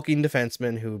 Big hulking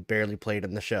defenseman who barely played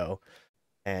in the show.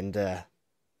 And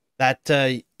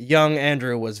that young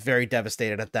Andrew was very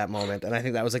devastated at that moment. And I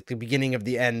think that was like the beginning of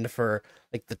the end for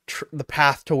like the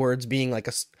path towards being like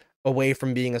away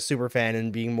from being a super fan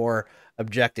and being more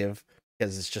objective.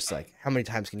 Because it's just like, how many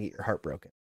times can you get your heart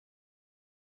broken?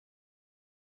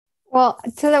 Well,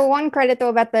 to the one credit though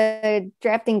about the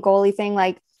drafting goalie thing,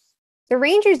 like the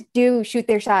Rangers do shoot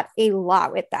their shot a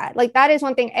lot with that. Like that is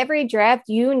one thing. Every draft,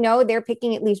 they're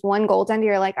picking at least one goaltender.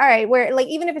 You're like, all right, where like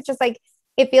even if it's just like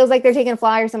it feels like they're taking a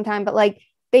flyer sometime, but like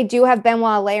they do have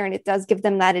Benoit Allaire, and it does give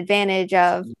them that advantage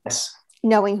of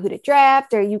knowing who to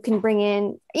draft, or you can bring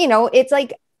in, it's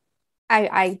like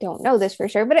I don't know this for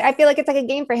sure, but I feel like it's like a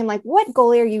game for him. Like, what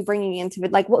goalie are you bringing into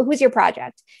it? Like, who's your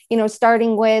project?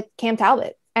 Starting with Cam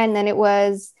Talbot. And then it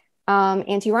was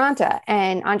Antti Ranta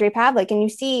and Andre Pavlik. And you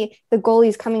see the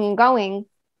goalies coming and going.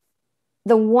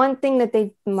 The one thing that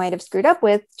they might have screwed up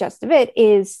with just a bit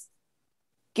is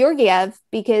Georgiev,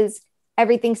 because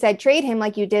everything said trade him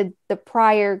like you did the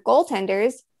prior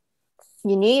goaltenders.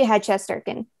 You knew you had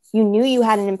Shesterkin. You knew you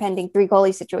had an impending 3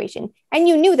 goalie situation. And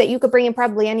you knew that you could bring in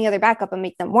probably any other backup and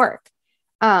make them work.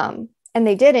 And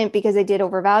they didn't, because they did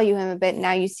overvalue him a bit.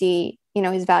 Now you see,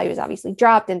 his value has obviously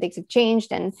dropped and things have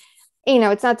changed. And,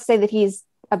 it's not to say that he's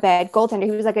a bad goaltender.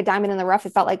 He was like a diamond in the rough.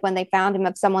 It felt like when they found him,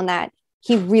 of someone that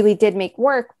he really did make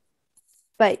work.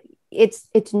 But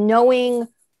it's knowing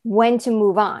when to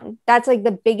move on. That's like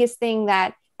the biggest thing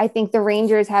that I think the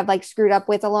Rangers have like screwed up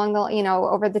with along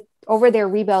the, over their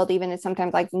rebuild, even, is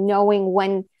sometimes like knowing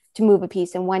when to move a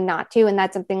piece and when not to. And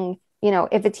that's something,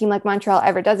 if a team like Montreal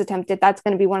ever does attempt it, that's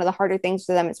going to be one of the harder things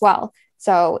for them as well.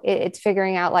 So it's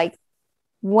figuring out like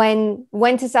when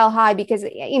to sell high, because,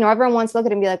 everyone wants to look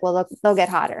at it and be like, well, look, they'll get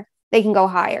hotter. They can go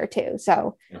higher too.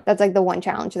 So that's like the one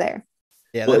challenge there.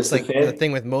 Yeah, that's like the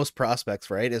thing with most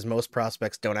prospects, right? Is most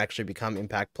prospects don't actually become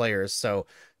impact players. So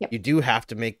you do have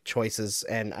to make choices.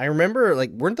 And I remember,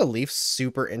 like, weren't the Leafs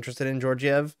super interested in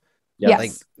Georgiev? Yes.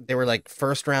 Like they were like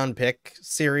first round pick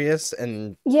serious,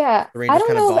 and I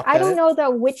don't know though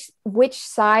which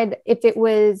side, if it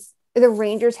was the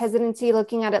Rangers' hesitancy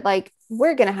looking at it like,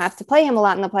 we're going to have to play him a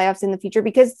lot in the playoffs in the future,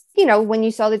 because, when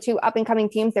you saw the 2 up and coming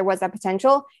teams, there was that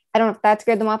potential. I don't know if that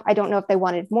scared them off. I don't know if they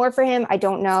wanted more for him. I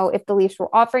don't know if the Leafs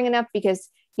were offering enough, because,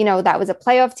 that was a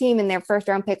playoff team and their first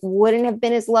round pick wouldn't have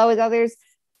been as low as others.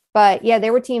 But yeah,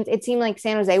 there were teams. It seemed like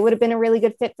San Jose would have been a really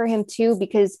good fit for him too,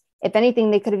 because if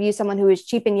anything, they could have used someone who was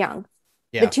cheap and young.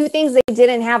 Yeah. The 2 things they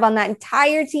didn't have on that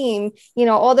entire team,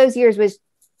 all those years, was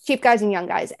cheap guys and young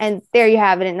guys. And there you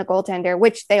have it in a goaltender,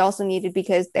 which they also needed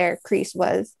because their crease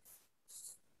was,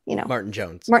 Martin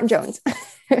Jones.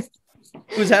 Who's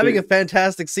Who's having a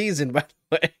fantastic season, by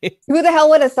the way. Who the hell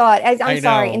would have thought? I'm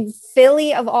sorry. In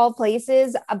Philly, of all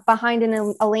places, behind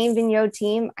an Alain Vigneault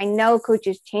team, I know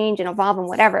coaches change and evolve and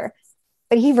whatever,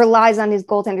 but he relies on his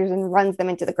goaltenders and runs them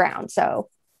into the ground. So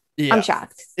I'm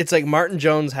shocked. It's like Martin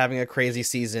Jones having a crazy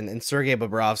season and Sergei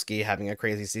Bobrovsky having a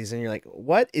crazy season. You're like,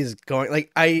 what is going?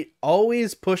 Like, I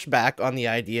always push back on the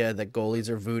idea that goalies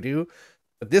are voodoo,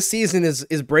 but this season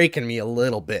is breaking me a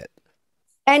little bit.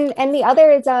 And the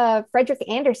other is Frederick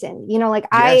Anderson.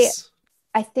 Yes.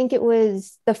 I think it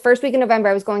was the first week in November,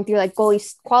 I was going through like goalie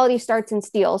quality starts and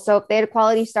steals. So if they had a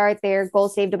quality start, their goal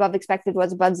saved above expected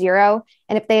was above 0.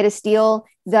 And if they had a steal,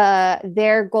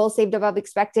 their goal saved above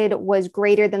expected was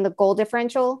greater than the goal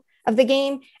differential of the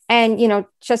game. And,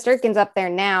 Shesterkin's up there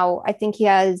now. I think he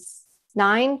has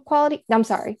 9 quality. I'm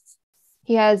sorry.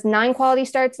 He has 9 quality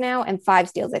starts now and 5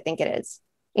 steals, I think it is,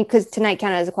 because tonight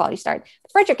counted as a quality start.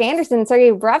 Frederick Anderson and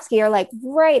Sergei Bobrovsky are like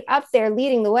right up there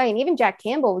leading the way. And even Jack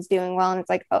Campbell was doing well. And it's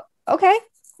like, oh, okay,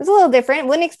 it's a little different.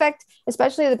 Wouldn't expect,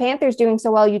 especially the Panthers doing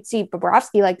so well, you'd see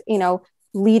Bobrovsky like,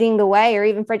 leading the way, or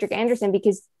even Frederick Anderson,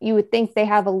 because you would think they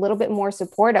have a little bit more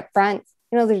support up front.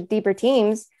 There's deeper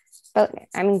teams, but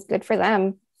I mean, good for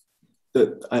them.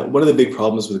 One of the big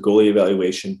problems with goalie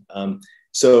evaluation,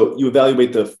 so you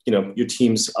evaluate your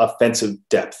team's offensive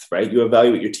depth, right? You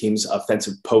evaluate your team's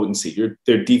offensive potency,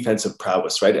 their defensive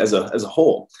prowess, right? As a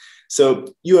whole. So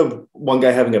you have one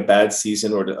guy having a bad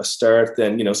season or a start,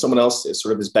 then, you know, someone else is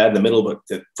sort of as bad in the middle, but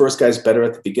the first guy's better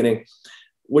at the beginning.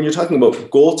 When you're talking about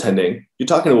goaltending, you're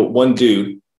talking about one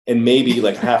dude and maybe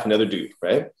like half another dude,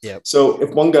 right? Yeah. So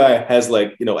if one guy has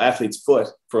like, you know, athlete's foot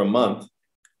for a month,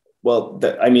 well,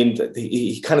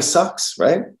 he kind of sucks,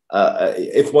 right?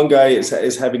 If one guy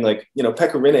is having like, you know,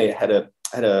 Pekka Rinne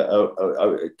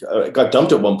got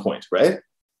dumped at one point, right?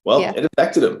 Well, it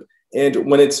affected him. And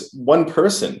when it's one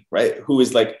person, right, who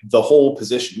is like the whole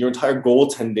position, your entire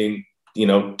goaltending, you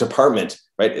know, department,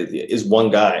 right, is one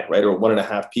guy, right, or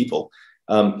 1.5 people.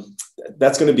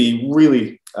 That's going to be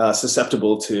really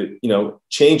susceptible to, you know,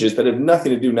 changes that have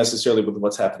nothing to do necessarily with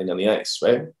what's happening on the ice,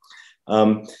 right?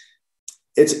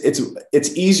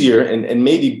 It's easier and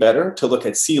maybe better to look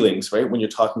at ceilings, right? When you're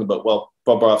talking about, well,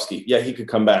 Bobrovsky, yeah, he could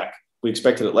come back. We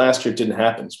expected it last year, it didn't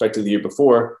happen. Expected the year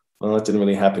before, well, it didn't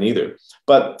really happen either.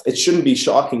 But it shouldn't be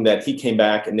shocking that he came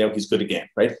back and now he's good again,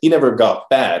 right? He never got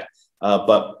bad,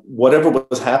 but whatever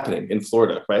was happening in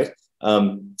Florida, right?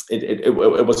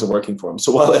 It wasn't working for him.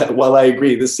 So while I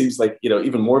agree, this seems like, you know,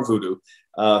 even more voodoo,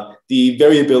 the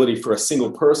variability for a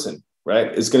single person,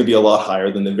 right, is going to be a lot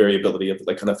higher than the variability of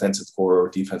like an offensive core or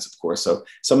defensive core. So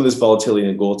some of this volatility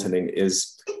in goaltending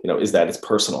is, you know, is that it's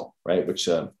personal, right? Which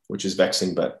is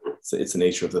vexing, but it's the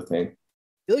nature of the thing.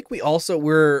 I feel like we also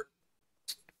we're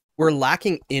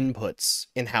lacking inputs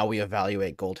in how we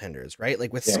evaluate goaltenders, right?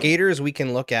 Like with skaters, we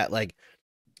can look at like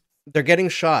they're getting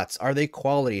shots. Are they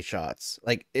quality shots?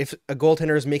 Like if a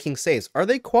goaltender is making saves, are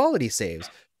they quality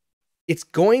saves? It's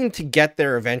going to get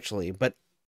there eventually, but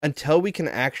until we can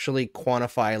actually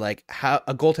quantify like how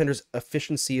a goaltender's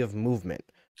efficiency of movement,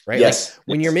 right? Yes. Like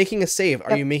when you're making a save,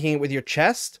 are you making it with your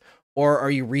chest or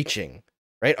are you reaching,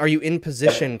 right? Are you in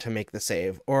position to make the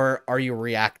save or are you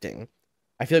reacting?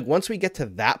 I feel like once we get to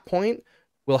that point,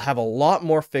 we'll have a lot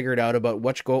more figured out about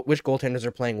which goaltenders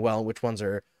are playing well, which ones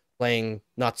are playing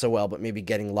not so well, but maybe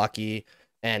getting lucky.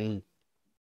 And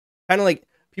kind of like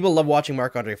people love watching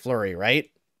Marc-Andre Fleury, right?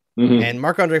 Mm-hmm. And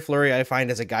Marc-Andre Fleury, I find,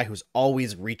 is a guy who's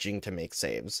always reaching to make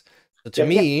saves. So to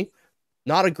me,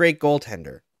 not a great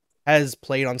goaltender. Has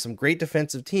played on some great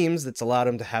defensive teams that's allowed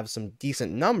him to have some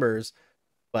decent numbers,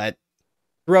 but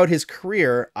throughout his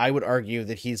career, I would argue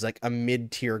that he's like a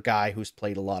mid-tier guy who's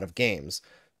played a lot of games.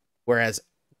 Whereas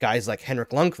guys like Henrik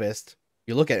Lundqvist,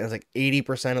 you look at it, it's like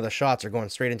 80% of the shots are going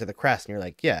straight into the crest, and you're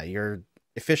like, yeah, you're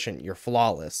efficient, you're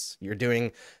flawless, you're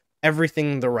doing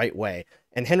everything the right way.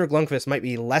 And Henrik Lundqvist might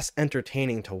be less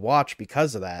entertaining to watch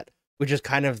because of that, which is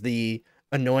kind of the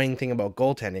annoying thing about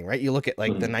goaltending, right? You look at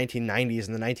like the 1990s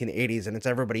and the 1980s, and it's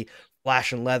everybody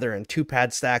flashing leather and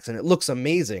 2-pad stacks, and it looks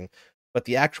amazing, but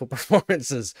the actual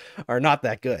performances are not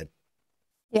that good.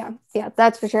 Yeah,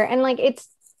 that's for sure. And like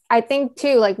I think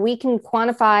too, like we can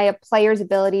quantify a player's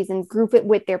abilities and group it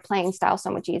with their playing style so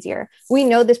much easier. We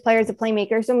know this player is a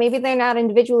playmaker, so maybe they're not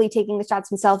individually taking the shots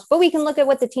themselves, but we can look at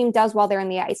what the team does while they're on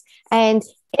the ice. And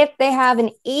if they have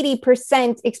an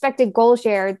 80% expected goal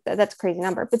share, that's a crazy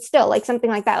number, but still like something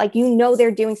like that, like, you know,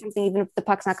 they're doing something, even if the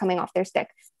puck's not coming off their stick,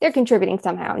 they're contributing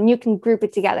somehow, and you can group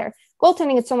it together.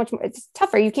 Goaltending is so much more, it's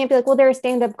tougher. You can't be like, well, they're a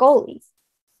stand-up goalie.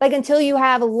 Like until you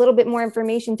have a little bit more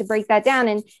information to break that down.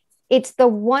 And it's the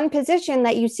one position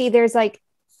that you see there's like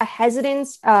a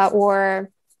hesitance or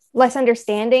less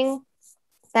understanding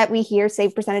that we hear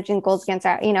save percentage and goals against,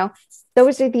 you know,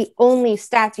 those are the only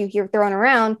stats you hear thrown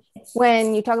around.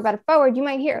 When you talk about a forward, you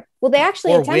might hear, well, they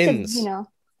actually attempted, wins. You know,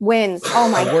 wins. Oh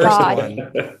my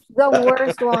God. The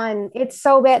worst one. It's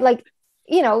so bad. Like,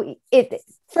 you know, if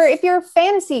you're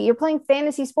you're playing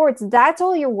fantasy sports, that's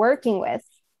all you're working with.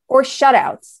 Or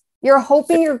shutouts. You're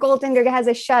hoping your goaltender has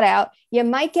a shutout. You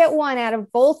might get one out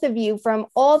of both of you from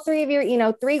all three of your, you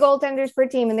know, 3 goaltenders per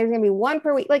team, and there's going to be one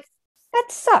per week. Like, that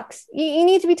sucks. You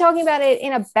need to be talking about it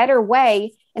in a better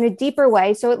way, in a deeper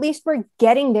way. So at least we're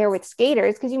getting there with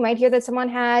skaters, because you might hear that someone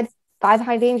had 5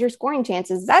 high danger scoring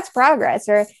chances. That's progress.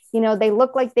 Or, you know, they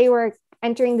look like they were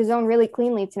entering the zone really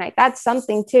cleanly tonight. That's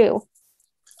something too.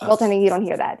 Goaltending, you don't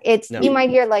hear that. You might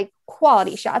hear like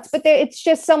quality shots, but it's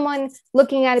just someone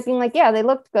looking at it being like, yeah, they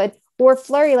looked good. Or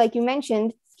Fleury, like you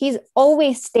mentioned, he's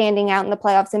always standing out in the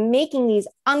playoffs and making these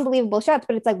unbelievable shots,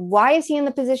 but it's like, why is he in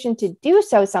the position to do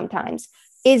so sometimes?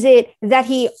 Is it that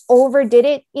he overdid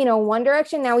it, you know, one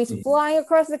direction, now he's flying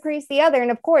across the crease the other? And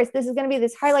of course, this is going to be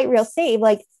this highlight reel save.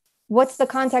 Like, what's the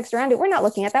context around it? We're not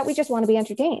looking at that. We just want to be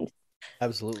entertained.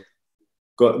 Absolutely.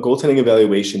 Goaltending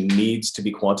evaluation needs to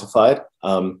be quantified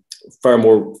far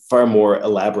more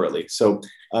elaborately. So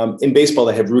in baseball,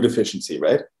 they have root efficiency,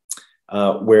 right?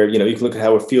 where you can look at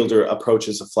how a fielder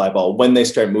approaches a fly ball when they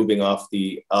start moving off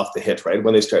the hit, right?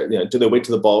 When they start, do they wait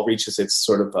till the ball reaches its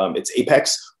sort of its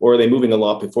apex, or are they moving a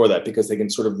lot before that because they can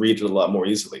sort of read it a lot more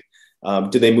easily?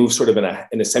 Do they move sort of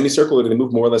in a semicircle, or do they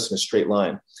move more or less in a straight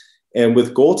line? And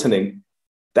with goaltending,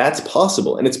 that's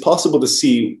possible. And it's possible to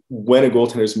see when a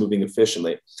goaltender is moving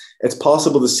efficiently. It's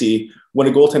possible to see when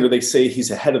a goaltender, they say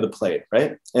he's ahead of the play,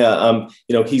 right?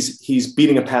 He's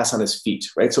beating a pass on his feet,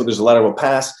 right? So there's a lateral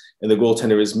pass and the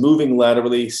goaltender is moving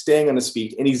laterally, staying on his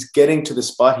feet, and he's getting to the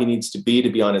spot he needs to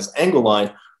be on his angle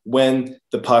line when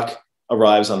the puck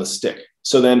arrives on the stick.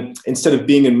 So then instead of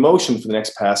being in motion for the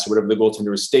next pass or whatever, the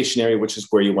goaltender is stationary, which is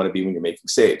where you want to be when you're making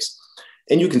saves.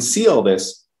 And you can see all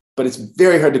this, but it's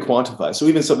very hard to quantify. So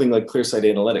even something like Clearsight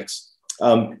Analytics,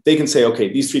 they can say,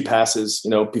 okay, these 3 passes,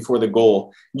 before the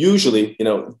goal, usually,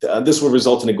 this will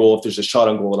result in a goal if there's a shot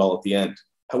on goal at all at the end.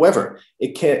 However,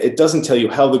 it doesn't tell you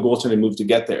how the goaltender moved to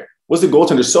get there. Was the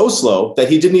goaltender so slow that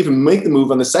he didn't even make the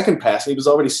move on the second pass, and he was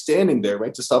already standing there,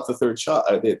 right, to stop the third shot,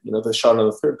 the shot on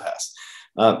the third pass?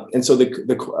 And so the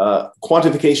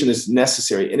quantification is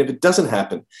necessary. And if it doesn't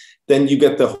happen, then you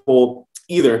get the whole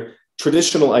either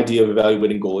traditional idea of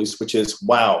evaluating goalies, which is,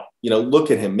 wow, look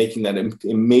at him making that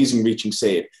amazing reaching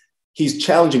save. He's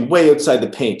challenging way outside the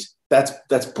paint.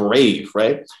 That's brave,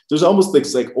 right? There's almost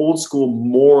this like old school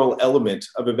moral element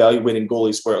of evaluating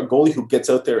goalies, where a goalie who gets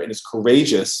out there and is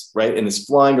courageous, right, and is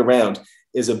flying around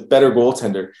is a better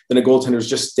goaltender than a goaltender who's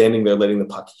just standing there letting the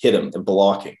puck hit him and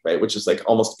blocking, right, which is like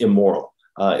almost immoral.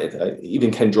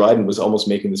 Even Ken Dryden was almost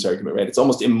making this argument, right? It's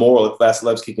almost immoral if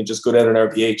Vasilevsky can just go down an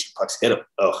RPH and pucks hit him.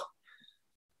 Ugh.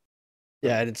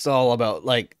 Yeah, and it's all about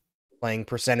like playing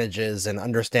percentages and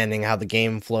understanding how the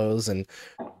game flows. And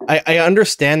I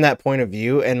understand that point of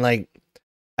view. And like,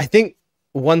 I think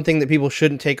one thing that people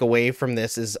shouldn't take away from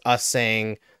this is us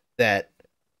saying that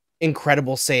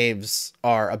incredible saves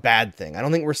are a bad thing. I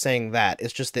don't think we're saying that.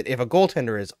 It's just that if a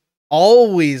goaltender is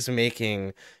always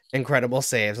making incredible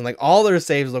saves and like all their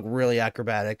saves look really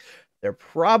acrobatic, they're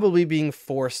probably being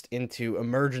forced into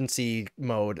emergency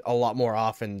mode a lot more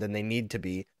often than they need to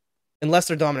be. Unless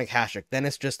they're Dominic Hasek, then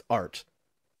it's just art.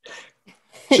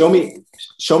 Show me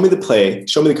the play.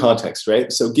 Show me the context,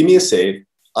 right? So give me a save.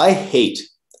 I hate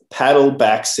paddle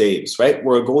back saves, right?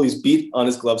 Where a goalie's beat on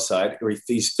his glove side or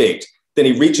he's faked. Then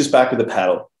he reaches back with the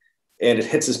paddle and it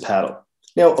hits his paddle.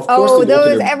 Now, of course,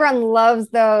 everyone loves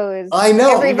those. I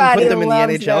know. Everybody put them in the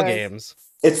NHL those. games.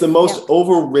 It's the most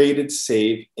overrated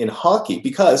save in hockey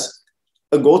because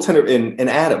a goaltender in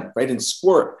Adam, right, in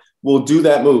Squirt, will do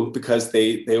that move because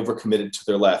they overcommitted to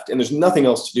their left, and there's nothing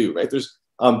else to do, right? There's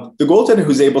the goaltender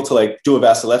who's able to like do a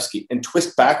Vasilevsky and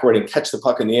twist backward and catch the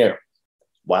puck in the air.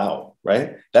 Wow,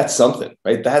 right? That's something,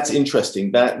 right? That's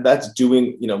interesting. That's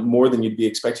doing more than you'd be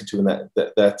expected to in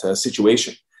that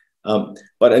situation.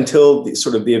 But until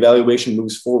the evaluation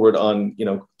moves forward on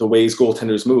the ways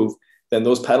goaltenders move, then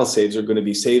those paddle saves are going to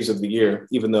be saves of the year,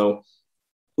 even though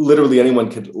literally anyone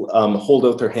could hold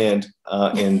out their hand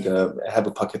and have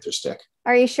a puck hit their stick.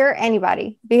 Are you sure?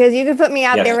 Anybody? Because you could put me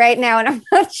out there right now and I'm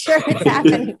not sure it's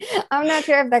happening. I'm not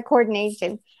sure of that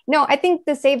coordination. No, I think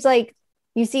the saves, like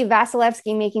you see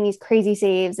Vasilevsky making these crazy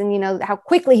saves and how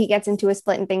quickly he gets into a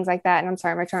split and things like that. And I'm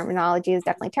sorry, my terminology is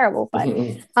definitely terrible, but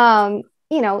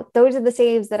those are the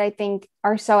saves that I think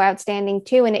are so outstanding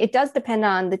too. And it does depend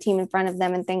on the team in front of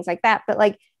them and things like that. But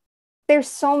like, there's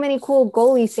so many cool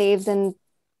goalie saves and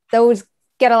those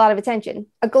get a lot of attention.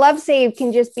 A glove save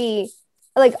can just be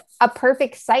like a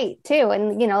perfect sight too.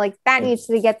 And, like that needs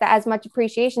to get as much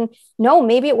appreciation. No,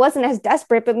 maybe it wasn't as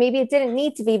desperate, but maybe it didn't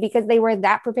need to be because they were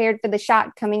that prepared for the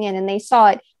shot coming in and they saw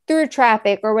it through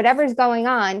traffic or whatever's going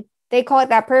on. They call it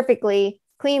that perfectly,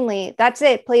 cleanly. That's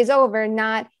it. Plays over,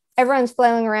 not everyone's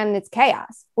flailing around and it's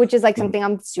chaos, which is like something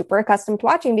I'm super accustomed to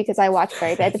watching because I watch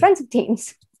very bad defensive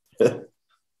teams.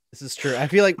 This is true. I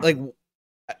feel like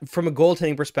from a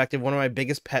goaltending perspective, one of my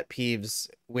biggest pet peeves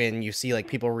when you see like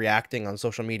people reacting on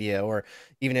social media or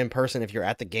even in person, if you're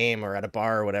at the game or at a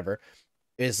bar or whatever,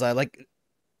 is like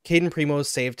Caden Primo's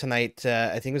save tonight.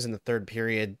 I think it was in the third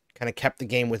period, kind of kept the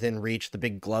game within reach. The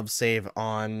big glove save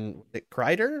on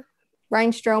Kreider.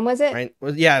 Ryan Strome, was it? Right.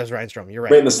 Well, yeah, it was Ryan Strome. You're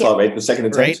right. Right in the slot, right? The second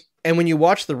attempt. Right. And when you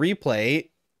watch the replay,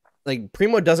 like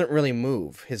Primo doesn't really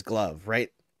move his glove, right?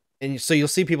 And so you'll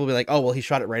see people be like, "Oh, well, he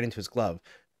shot it right into his glove."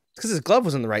 It's because his glove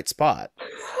was in the right spot,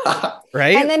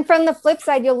 right? And then from the flip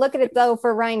side, you'll look at it though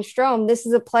for Ryan Strome. This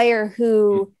is a player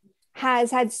who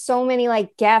has had so many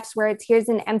like gaffes where here's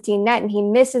an empty net and he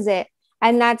misses it.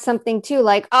 And that's something too,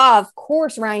 like, of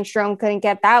course, Ryan Strome couldn't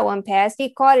get that one past. He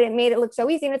caught it and made it look so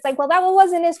easy. And it's like, well, that one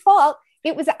wasn't his fault.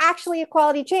 it was actually a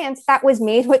quality chance that was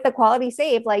made with the quality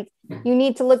save. Like, you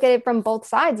need to look at it from both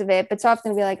sides of it, but so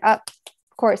often be like, oh,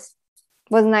 of course,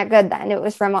 wasn't that good then? It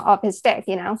was from off his stick,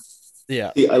 you know?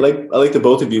 Yeah. See, I like the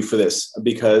both of you for this,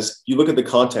 because you look at the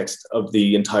context of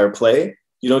the entire play.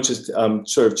 You don't just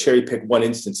sort of cherry pick one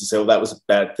instance and say, "Oh, that was a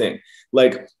bad thing."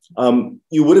 Like,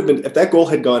 you would have been, if that goal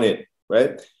had gone in,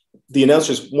 right? The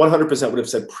announcers 100% would have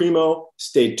said Primo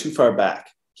stayed too far back.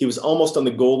 He was almost on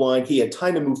the goal line. He had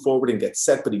time to move forward and get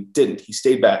set, but he didn't. He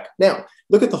stayed back. Now,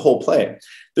 look at the whole play.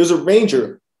 There's a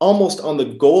Ranger almost on the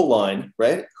goal line,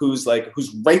 right? Who's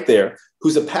right there,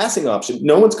 who's a passing option.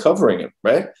 No one's covering him,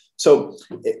 right? So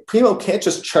Primo can't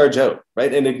just charge out,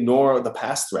 right, and ignore the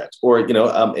pass threat, or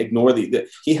ignore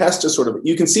he has to sort of,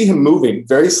 you can see him moving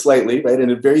very slightly, right, in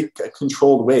a very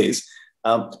controlled ways,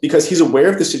 because he's aware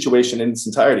of the situation in its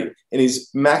entirety, and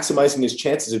he's maximizing his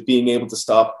chances of being able to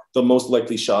stop the most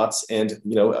likely shots, and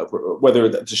whether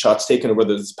the shot's taken or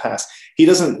whether it's passed.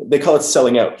 They call it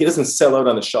selling out. He doesn't sell out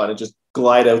on the shot and just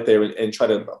glide out there and try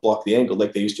to block the angle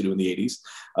like they used to do in the 80s.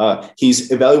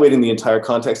 He's evaluating the entire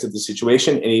context of the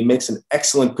situation, and he makes an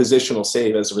excellent positional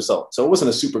save as a result. So it wasn't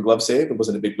a super glove save. It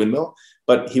wasn't a big windmill,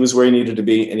 but he was where he needed to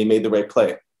be, and he made the right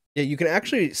play. Yeah, you can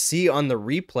actually see on the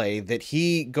replay that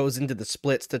he goes into the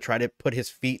splits to try to put his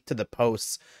feet to the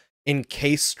posts in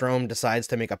case Strome decides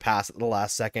to make a pass at the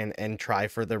last second and try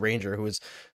for the Ranger who is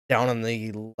down on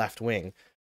the left wing.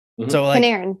 Mm-hmm. So like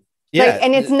Panarin. Yeah,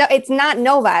 and it's not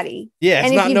nobody. Yeah,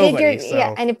 it's not nobody.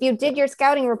 Yeah, and if you did your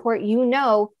scouting report,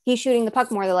 he's shooting the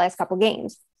puck more the last couple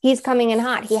games. He's coming in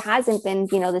hot. He hasn't been,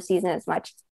 this season as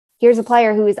much. Here's a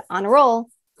player who is on a roll,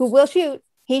 who will shoot.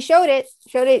 He showed it,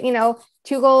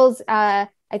 2 goals, I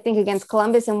think, against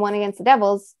Columbus and 1 against the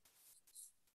Devils.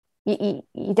 You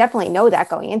definitely know that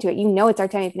going into it. It's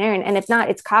Artemi Panarin. And if not,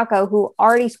 it's Kakko, who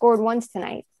already scored once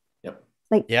tonight.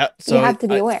 So you have to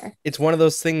be aware. It's one of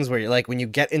those things where, like, when you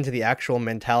get into the actual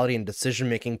mentality and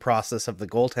decision-making process of the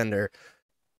goaltender,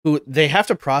 who they have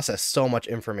to process so much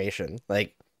information.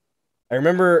 Like, I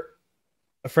remember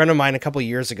a friend of mine a couple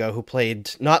years ago who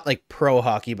played not like pro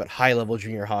hockey, but high-level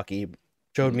junior hockey,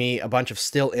 showed me a bunch of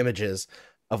still images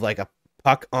of like a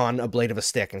puck on a blade of a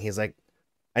stick. And he's like,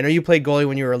 I know you played goalie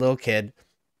when you were a little kid.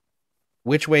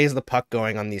 Which way is the puck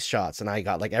going on these shots? And I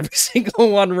got like every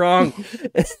single one wrong.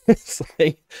 It's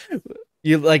like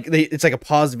it's like a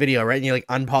paused video, right? And you like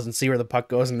unpause and see where the puck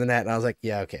goes in the net. And I was like,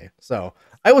 yeah, okay. So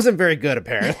I wasn't very good,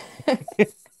 apparently.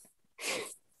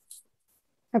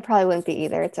 I probably wouldn't be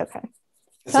either. It's okay.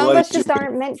 Some of us just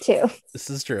aren't meant to.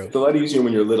 This is true. It's a lot easier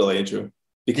when you're little, Andrew,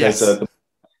 because yes.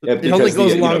 It only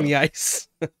goes along the ice.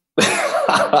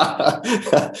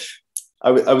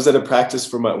 I was at a practice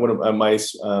for one of my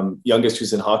youngest,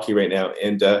 who's in hockey right now,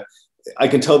 and I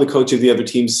can tell the coach of the other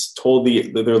teams told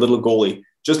their little goalie,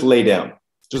 just lay down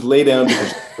for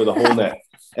the whole net.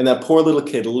 And that poor little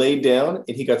kid laid down,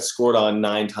 and he got scored on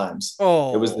 9 times.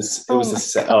 Oh, it was so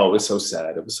sad. It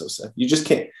was so sad. You just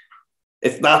can't.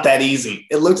 It's not that easy.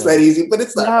 It looks that easy, but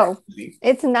it's not. No, easy.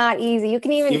 It's not easy. You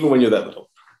can even when you're that little.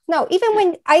 No, even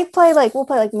when I play, we'll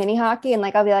play mini hockey, and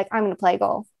I'll be like, I'm going to play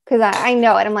goal. Because I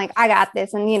know it. I'm like, I got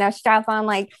this. And, strap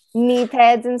on knee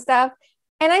pads and stuff.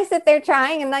 And I sit there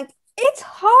trying, and it's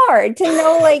hard to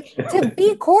know, to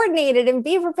be coordinated and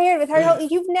be prepared with her.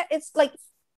 It's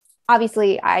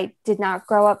obviously I did not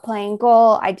grow up playing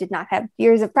goal. I did not have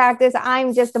years of practice.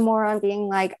 I'm just a moron being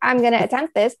like, I'm going to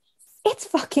attempt this. It's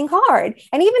fucking hard.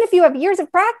 And even if you have years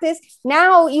of practice,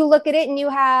 now you look at it and you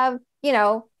have,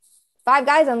 5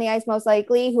 guys on the ice, most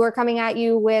likely, who are coming at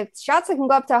you with shots that can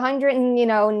go up to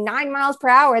 109 miles per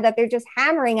hour that they're just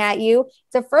hammering at you.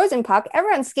 It's a frozen puck.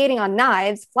 Everyone's skating on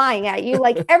knives, flying at you.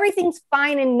 Everything's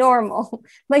fine and normal.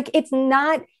 It's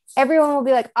not, everyone will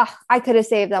be like, oh, I could have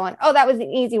saved that one. Oh, that was an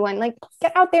easy one.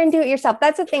 Get out there and do it yourself.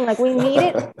 That's the thing. We need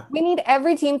it. We need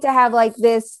every team to have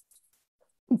this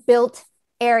built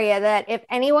area that if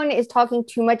anyone is talking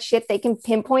too much shit, they can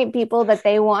pinpoint people that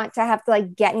they want to have to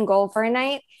get in goal for a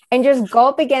night. And just go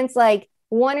up against 1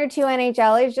 or 2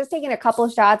 NHLers, just taking a couple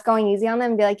of shots, going easy on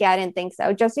them and be like, yeah, I didn't think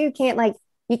so. Just so you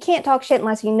can't talk shit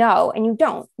unless you know, and you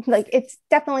don't. It's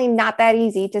definitely not that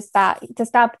easy to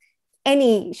stop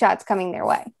any shots coming their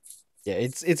way. Yeah,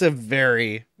 it's a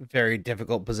very, very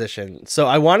difficult position. So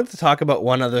I wanted to talk about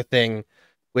one other thing,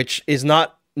 which is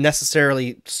not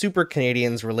necessarily super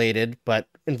Canadiens related, but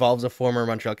involves a former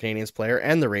Montreal Canadiens player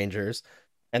and the Rangers.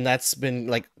 And that's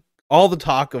been all the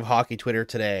talk of hockey Twitter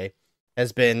today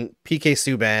has been PK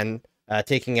Subban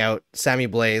taking out Sammy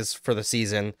Blais for the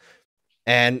season.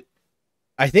 And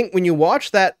I think when you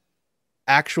watch that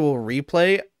actual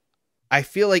replay, I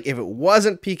feel like if it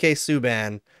wasn't PK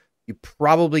Subban, you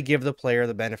probably give the player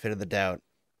the benefit of the doubt.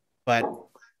 but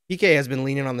PK has been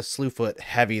leaning on the slew foot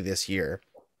heavy this year.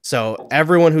 So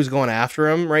everyone who's going after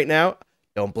him right now,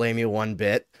 don't blame you one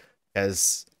bit,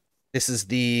 because this is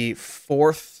the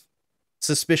fourth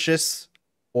suspicious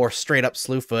or straight up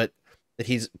slew foot that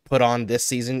he's put on this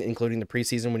season, including the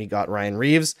preseason when he got Ryan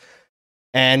Reeves.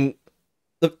 And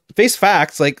the face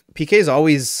facts, like PK's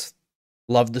always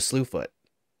loved the slew foot,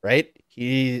 right?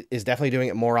 He is definitely doing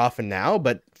it more often now,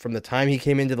 but from the time he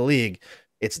came into the league,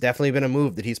 it's definitely been a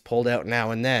move that he's pulled out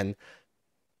now and then.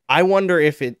 I wonder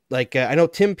if it, like, I know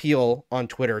Tim Peel on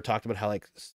Twitter talked about how, like,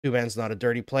 Subban's not a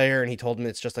dirty player, and he told him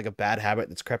it's just like a bad habit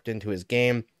that's crept into his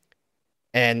game.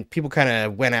 And people kind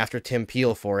of went after Tim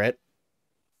Peel for it.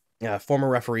 Former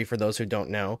referee, for those who don't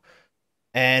know.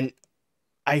 And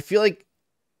I feel like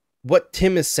what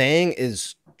Tim is saying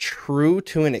is true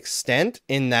to an extent,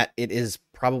 in that it is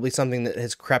probably something that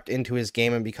has crept into his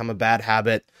game and become a bad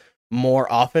habit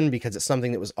more often because it's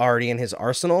something that was already in his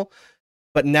arsenal.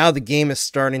 But now the game is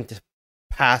starting to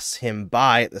pass him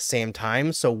by at the same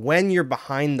time. So when you're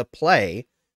behind the play,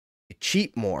 you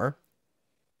cheat more.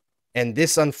 And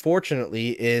this, unfortunately,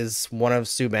 is one of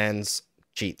Subban's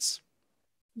cheats.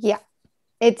 Yeah,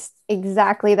 it's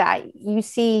exactly that. You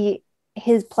see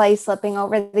his play slipping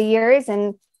over the years,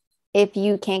 and if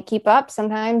you can't keep up,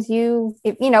 sometimes people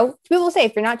say,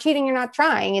 if you're not cheating, you're not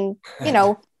trying.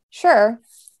 And, sure.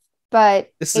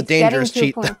 But this is a dangerous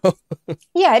cheat, though.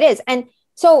 Yeah, it is. And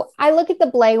so I look at the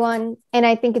Blais one, and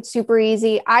I think it's super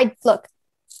easy. I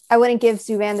wouldn't give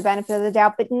Subban the benefit of the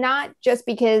doubt, but not just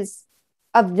because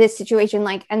of this situation.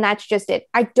 And that's just it.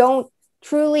 I don't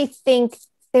truly think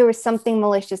there was something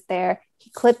malicious there. He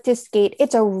clipped his skate.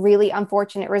 It's a really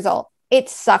unfortunate result. It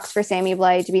sucks for Sammy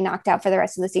Blais to be knocked out for the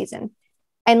rest of the season.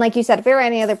 And like you said, if there were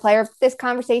any other player, this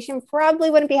conversation probably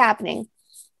wouldn't be happening.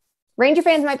 Ranger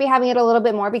fans might be having it a little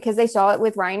bit more because they saw it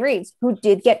with Ryan Reeves, who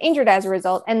did get injured as a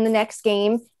result. And the next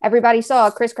game, everybody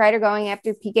saw Chris Kreider going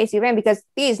after PK Subban because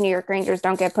these New York Rangers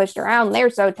don't get pushed around. They're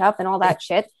so tough and all that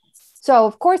shit. So,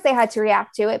 of course, they had to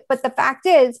react to it. But the fact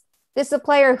is, this is a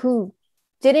player who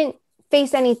didn't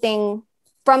face anything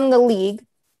from the league,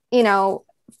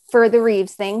 for the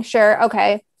Reeves thing. Sure.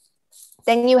 Okay.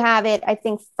 Then you have it. I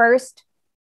think first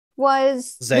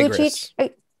was Zegras.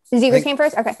 Lucic. Zegras came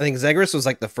first? Okay. I think Zegras was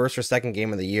like the first or second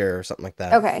game of the year or something like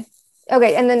that. Okay.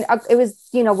 And then it was,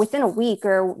 within a week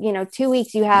or, 2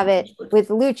 weeks, you have it with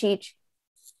Lucic.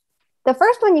 The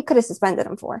first one you could have suspended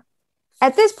him for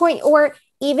at this point, or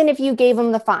even if you gave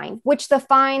him the fine, which the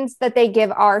fines that they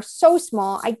give are so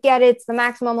small. I get it. It's the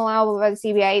maximum allowable by the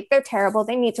CBA. They're terrible.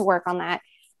 They need to work on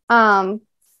that.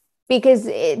 Because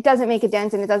it doesn't make a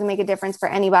dent and it doesn't make a difference for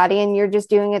anybody. And you're just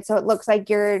doing it so it looks like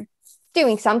you're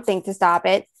doing something to stop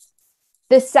it.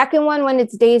 The second one, when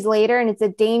it's days later and it's a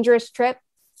dangerous trip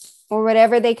or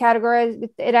whatever they categorize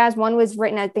it as, one was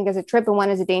written, I think, as a trip and one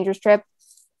is a dangerous trip,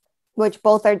 which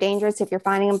both are dangerous if you're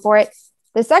finding them for it.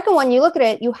 The second one, you look at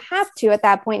it, you have to at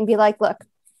that point and be like, look,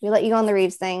 we let you go on the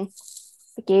Reeves thing.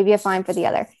 I gave you a fine for the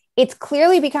other. It's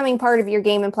clearly becoming part of your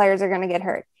game and players are going to get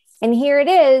hurt. And here it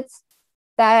is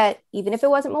that even if it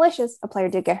wasn't malicious, a player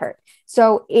did get hurt.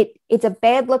 So it's a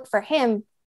bad look for him,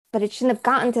 but it shouldn't have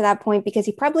gotten to that point because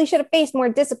he probably should have faced more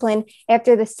discipline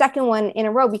after the second one in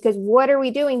a row, because what are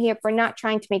we doing here for not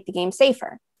trying to make the game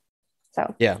safer?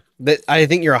 So, yeah, I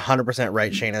think you're 100%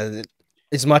 right, Shayna.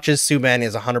 As much as Subban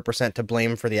is 100% to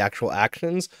blame for the actual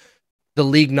actions, the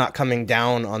league not coming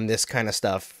down on this kind of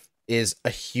stuff is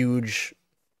a huge...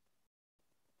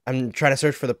 I'm trying to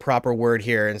search for the proper word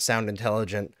here and sound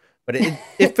intelligent, but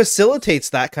it facilitates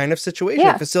that kind of situation.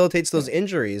 Yeah. It facilitates those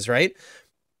injuries, right?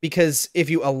 Because if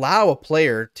you allow a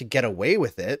player to get away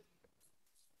with it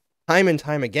time and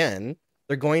time again,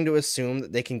 they're going to assume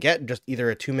that they can get just either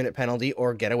a 2-minute penalty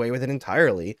or get away with it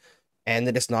entirely, and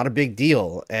that it's not a big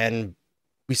deal. And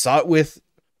we saw it with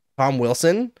Tom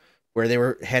Wilson, where they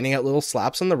were handing out little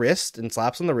slaps on the wrist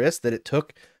that it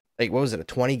took, like, what was it, a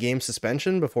 20-game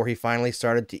suspension before he finally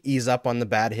started to ease up on the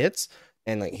bad hits.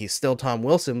 And like, he's still Tom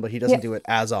Wilson, but he doesn't do it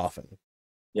as often.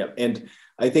 Yeah, and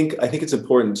I think it's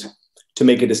important to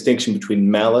make a distinction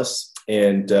between malice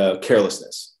and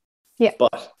carelessness. Yeah.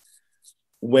 But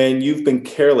when you've been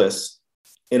careless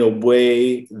in a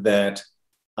way that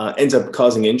ends up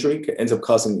causing injury, ends up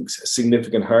causing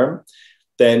significant harm,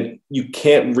 then you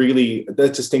can't really,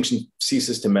 that distinction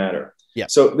ceases to matter. Yeah.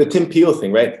 So the Tim Peel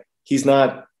thing, right? He's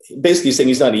not, basically saying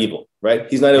he's not evil, right?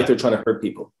 He's not out there trying to hurt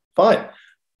people. Fine.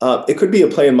 It could be a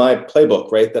play in my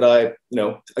playbook, right? That I,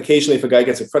 occasionally if a guy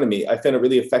gets in front of me, I find it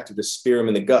really effective to spear him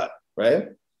in the gut, right?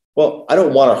 Well, I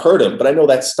don't want to hurt him, but I know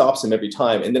that stops him every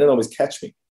time and they don't always catch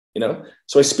me,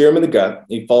 So I spear him in the gut,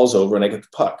 he falls over and I get the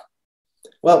puck.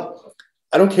 Well,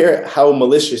 I don't care how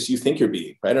malicious you think you're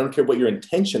being, right? I don't care what your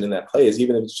intention in that play is,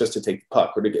 even if it's just to take the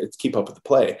puck or to keep up with the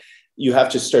play. You have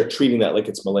to start treating that like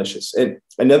it's malicious. And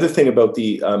another thing about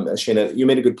the, Shayna, you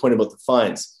made a good point about the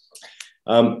fines.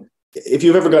 If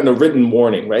you've ever gotten a written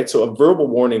warning, right? So a verbal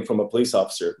warning from a police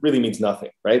officer really means nothing,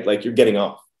 right? Like you're getting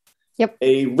off. Yep.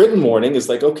 A written warning is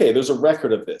like, okay, there's a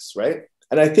record of this, right?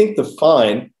 And I think the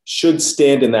fine should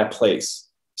stand in that place.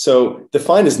 So the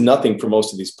fine is nothing for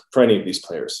any of these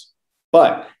players.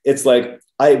 But it's like,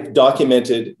 I've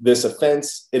documented this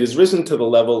offense. It has risen to the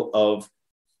level of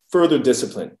further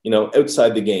discipline,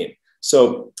 outside the game.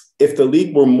 So if the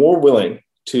league were more willing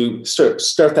to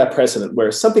start that precedent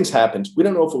where something's happened, we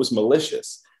don't know if it was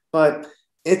malicious, but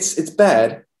it's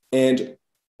bad. And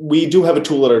we do have a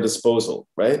tool at our disposal,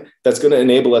 right? That's going to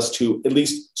enable us to at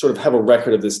least sort of have a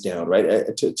record of this down,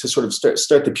 right? To sort of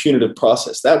start the punitive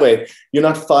process. That way, you're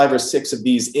not 5 or 6 of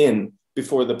these in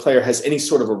before the player has any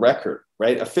sort of a record,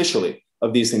 right? Officially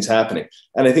of these things happening.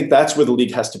 And I think that's where the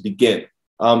league has to begin.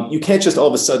 You can't just all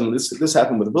of a sudden, this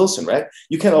happened with Wilson, right?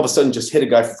 You can't all of a sudden just hit a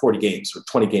guy for 40 games or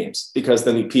 20 games because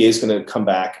then the PA is going to come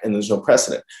back and there's no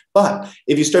precedent. But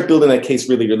if you start building that case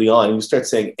really early on and you start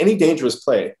saying any dangerous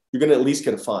play, you're going to at least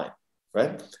get a fine,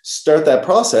 right? Start that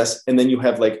process. And then you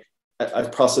have like a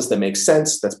process that makes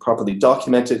sense, that's properly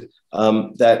documented,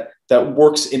 that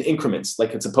works in increments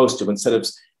like it's supposed to, instead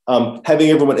of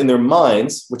having everyone in their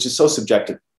minds, which is so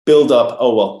subjective, build up,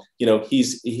 oh, well,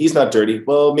 he's not dirty.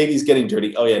 Well, maybe he's getting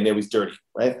dirty. Oh, yeah, now he's dirty,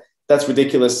 right? That's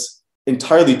ridiculous,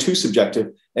 entirely too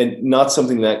subjective, and not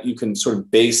something that you can sort of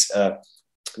base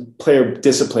player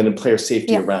discipline and player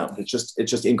safety around. It's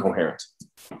just incoherent.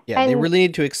 Yeah, they really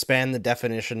need to expand the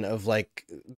definition of like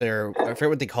I forget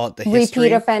what they call it, the history.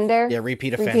 Repeat offender. Yeah,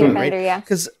 repeat offender, right? Yeah.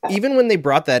 Because even when they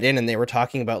brought that in and they were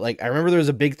talking about, like, I remember there was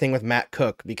a big thing with Matt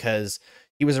Cook because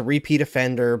he was a repeat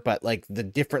offender, but like the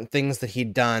different things that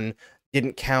he'd done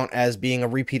didn't count as being a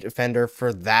repeat offender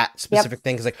for that specific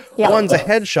thing. Cause like one's a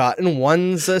headshot and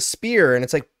one's a spear. And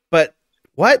it's like, but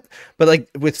what? But like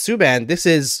with Subban, this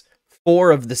is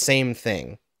 4 of the same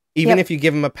thing. Even if you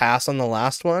give him a pass on the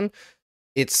last one,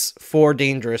 it's 4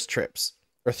 dangerous trips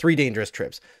or 3 dangerous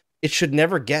trips. It should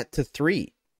never get to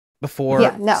 3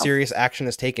 before serious action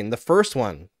is taken. The first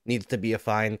one needs to be a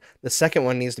fine. The second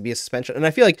one needs to be a suspension. And I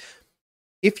feel like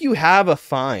if you have a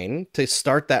fine to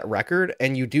start that record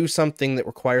and you do something that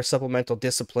requires supplemental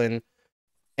discipline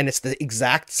and it's the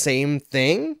exact same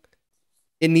thing,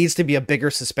 it needs to be a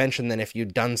bigger suspension than if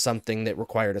you'd done something that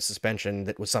required a suspension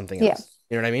that was something else.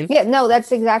 You know what I mean? Yeah, no,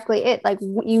 that's exactly it. Like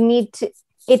you need to,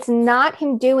 it's not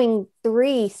him doing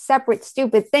 3 separate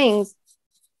stupid things.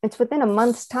 It's within a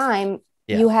month's time,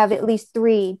 you have at least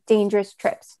 3 dangerous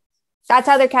trips. That's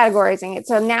how they're categorizing it.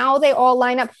 So now they all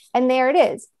line up and there it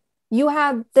is. You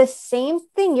have the same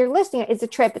thing. You're listing it. It's a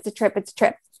trip. It's a trip. It's a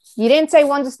trip. You didn't say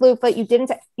one's a slew foot.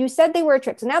 You said they were a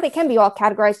trip. So now they can be all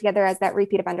categorized together as that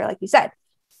repeat offender, like you said.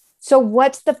 So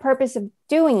what's the purpose of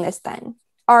doing this then?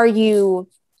 Are you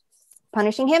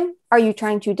punishing him? Are you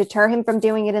trying to deter him from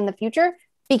doing it in the future?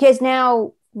 Because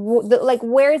now,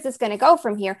 where is this going to go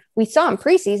from here? We saw in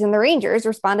preseason, the Rangers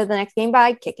responded the next game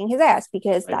by kicking his ass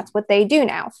because that's what they do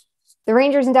now. The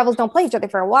Rangers and Devils don't play each other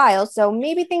for a while, so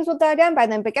maybe things will die down by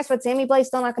then. But guess what? Sammy Blake's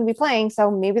still not going to be playing, so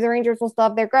maybe the Rangers will still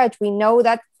have their grudge. We know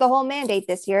that's the whole mandate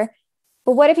this year.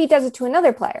 But what if he does it to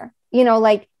another player?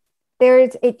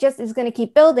 It just is going to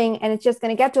keep building, and it's just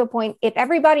going to get to a point. If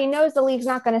everybody knows the league's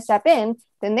not going to step in,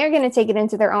 then they're going to take it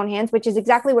into their own hands, which is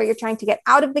exactly what you're trying to get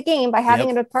out of the game by having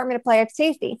a department of player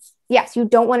safety. Yes, you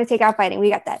don't want to take out fighting.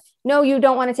 We got that. No, you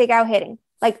don't want to take out hitting.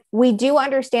 Like, we do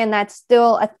understand that's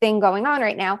still a thing going on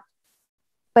right now.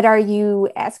 But are you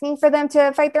asking for them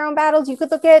to fight their own battles? You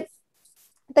could look at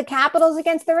the Capitals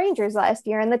against the Rangers last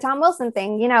year and the Tom Wilson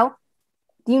thing. You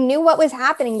knew what was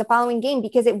happening the following game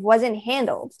because it wasn't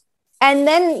handled. And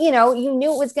then, you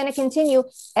knew it was going to continue.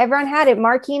 Everyone had it.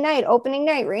 Marquee night, opening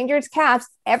night, Rangers, Caps.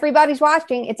 Everybody's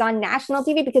watching. It's on national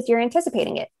TV because you're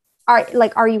anticipating it.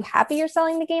 Are you happy you're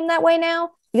selling the game that way now?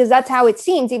 Because that's how it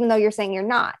seems, even though you're saying you're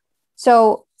not.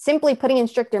 So simply putting in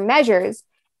stricter measures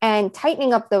and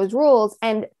tightening up those rules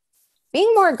and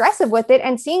being more aggressive with it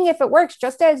and seeing if it works,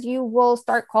 just as you will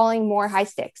start calling more high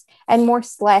sticks and more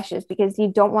slashes because you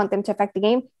don't want them to affect the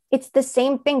game. It's the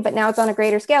same thing, but now it's on a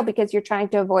greater scale because you're trying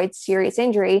to avoid serious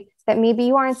injury that maybe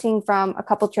you aren't seeing from a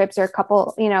couple trips or a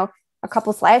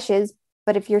couple slashes.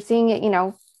 But if you're seeing it,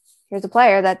 here's a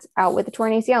player that's out with a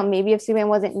torn ACL. Maybe if Subban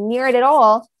wasn't near it at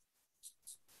all,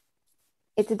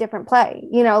 it's a different play.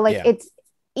 It's,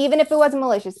 even if it wasn't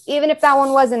malicious, even if that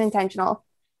one wasn't intentional,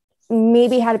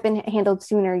 maybe had it been handled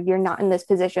sooner, you're not in this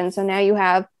position. So now you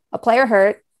have a player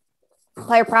hurt,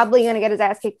 Player probably going to get his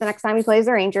ass kicked the next time he plays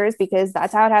the Rangers because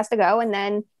that's how it has to go. And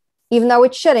then even though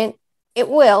it shouldn't, it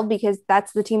will because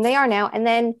that's the team they are now. And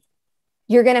then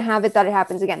you're going to have it that it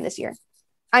happens again this year.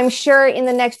 I'm sure in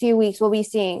the next few weeks we'll be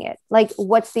seeing it. Like,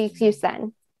 what's the excuse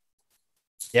then?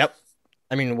 Yep.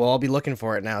 I mean, we'll all be looking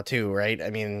for it now too, right? I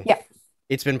mean, yeah.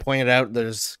 It's been pointed out.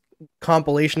 There's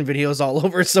compilation videos all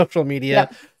over social media.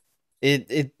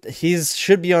 Yep. He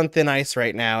should be on thin ice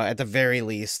right now at the very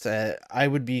least. I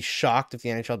would be shocked if the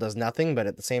NHL does nothing, but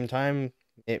at the same time,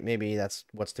 maybe that's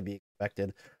what's to be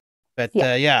expected. But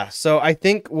yeah, so I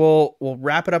think we'll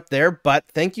wrap it up there. But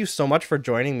thank you so much for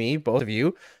joining me, both of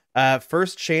you.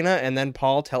 First Shayna and then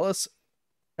Paul, tell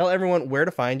everyone where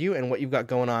to find you and what you've got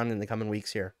going on in the coming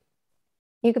weeks here.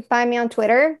 You can find me on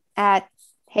Twitter at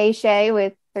Hey Shay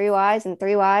with 3 Y's and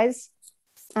 3 Y's.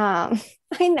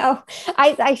 I know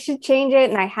I should change it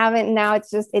and I haven't. Now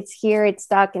it's here, it's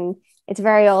stuck, and it's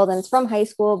very old and it's from high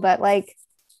school, but like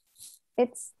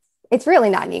it's really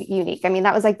not unique. I mean,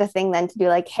 that was like the thing then to do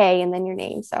like, hey, and then your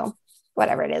name. So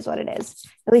whatever it is, what it is.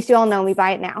 At least you all know me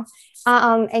by it now.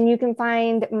 And you can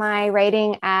find my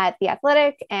writing at The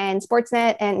Athletic and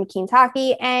Sportsnet and McKean's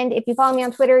Hockey. And if you follow me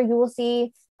on Twitter, you will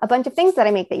see a bunch of things that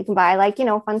I make that you can buy, like,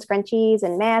 fun scrunchies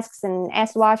and masks and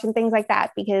ass wash and things like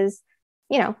that, because,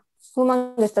 who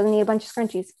among us doesn't need a bunch of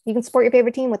scrunchies? You can support your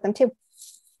favorite team with them too.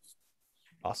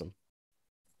 Awesome.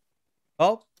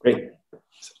 Oh, great.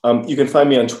 You can find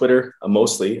me on Twitter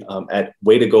mostly at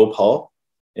Way to Go Paul.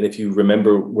 And if you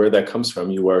remember where that comes from,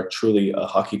 you are truly a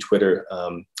hockey Twitter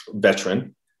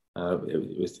veteran.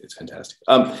 It's fantastic.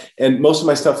 And most of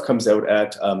my stuff comes out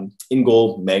at In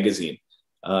Goal Magazine.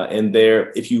 And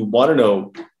there, if you want to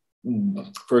know,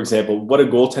 for example, what a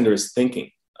goaltender is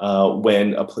thinking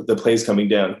when the play is coming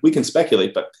down, we can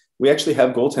speculate, but we actually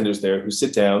have goaltenders there who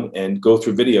sit down and go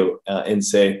through video and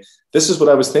say, this is what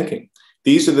I was thinking.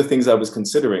 These are the things I was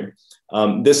considering.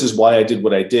 This is why I did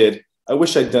what I did. I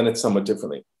wish I'd done it somewhat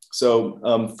differently.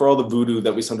 So for all the voodoo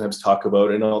that we sometimes talk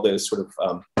about and all the sort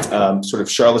of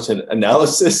charlatan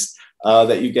analysis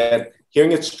that you get,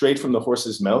 hearing it straight from the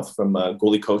horse's mouth from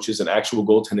goalie coaches and actual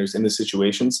goaltenders in the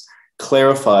situations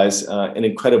clarifies an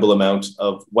incredible amount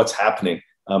of what's happening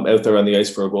out there on the ice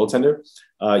for a goaltender.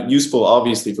 Useful,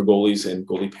 obviously, for goalies and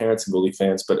goalie parents and goalie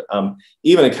fans, but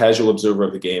even a casual observer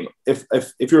of the game.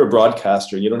 If you're a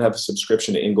broadcaster and you don't have a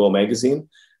subscription to In Goal Magazine,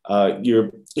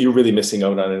 you're really missing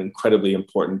out on an incredibly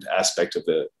important aspect of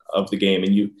the game.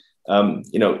 And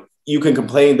you can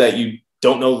complain that you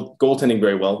don't know goaltending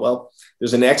very well. Well,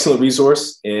 there's an excellent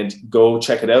resource and go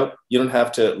check it out. You don't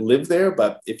have to live there,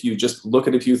 but if you just look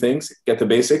at a few things, get the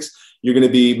basics, you're going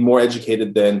to be more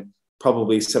educated than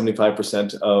probably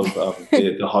 75% of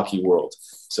the hockey world.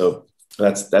 So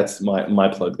that's my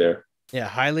plug there. Yeah,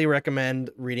 highly recommend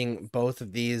reading both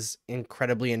of these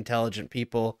incredibly intelligent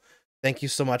people. Thank you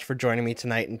so much for joining me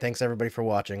tonight, and thanks everybody for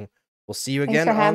watching. We'll see you again on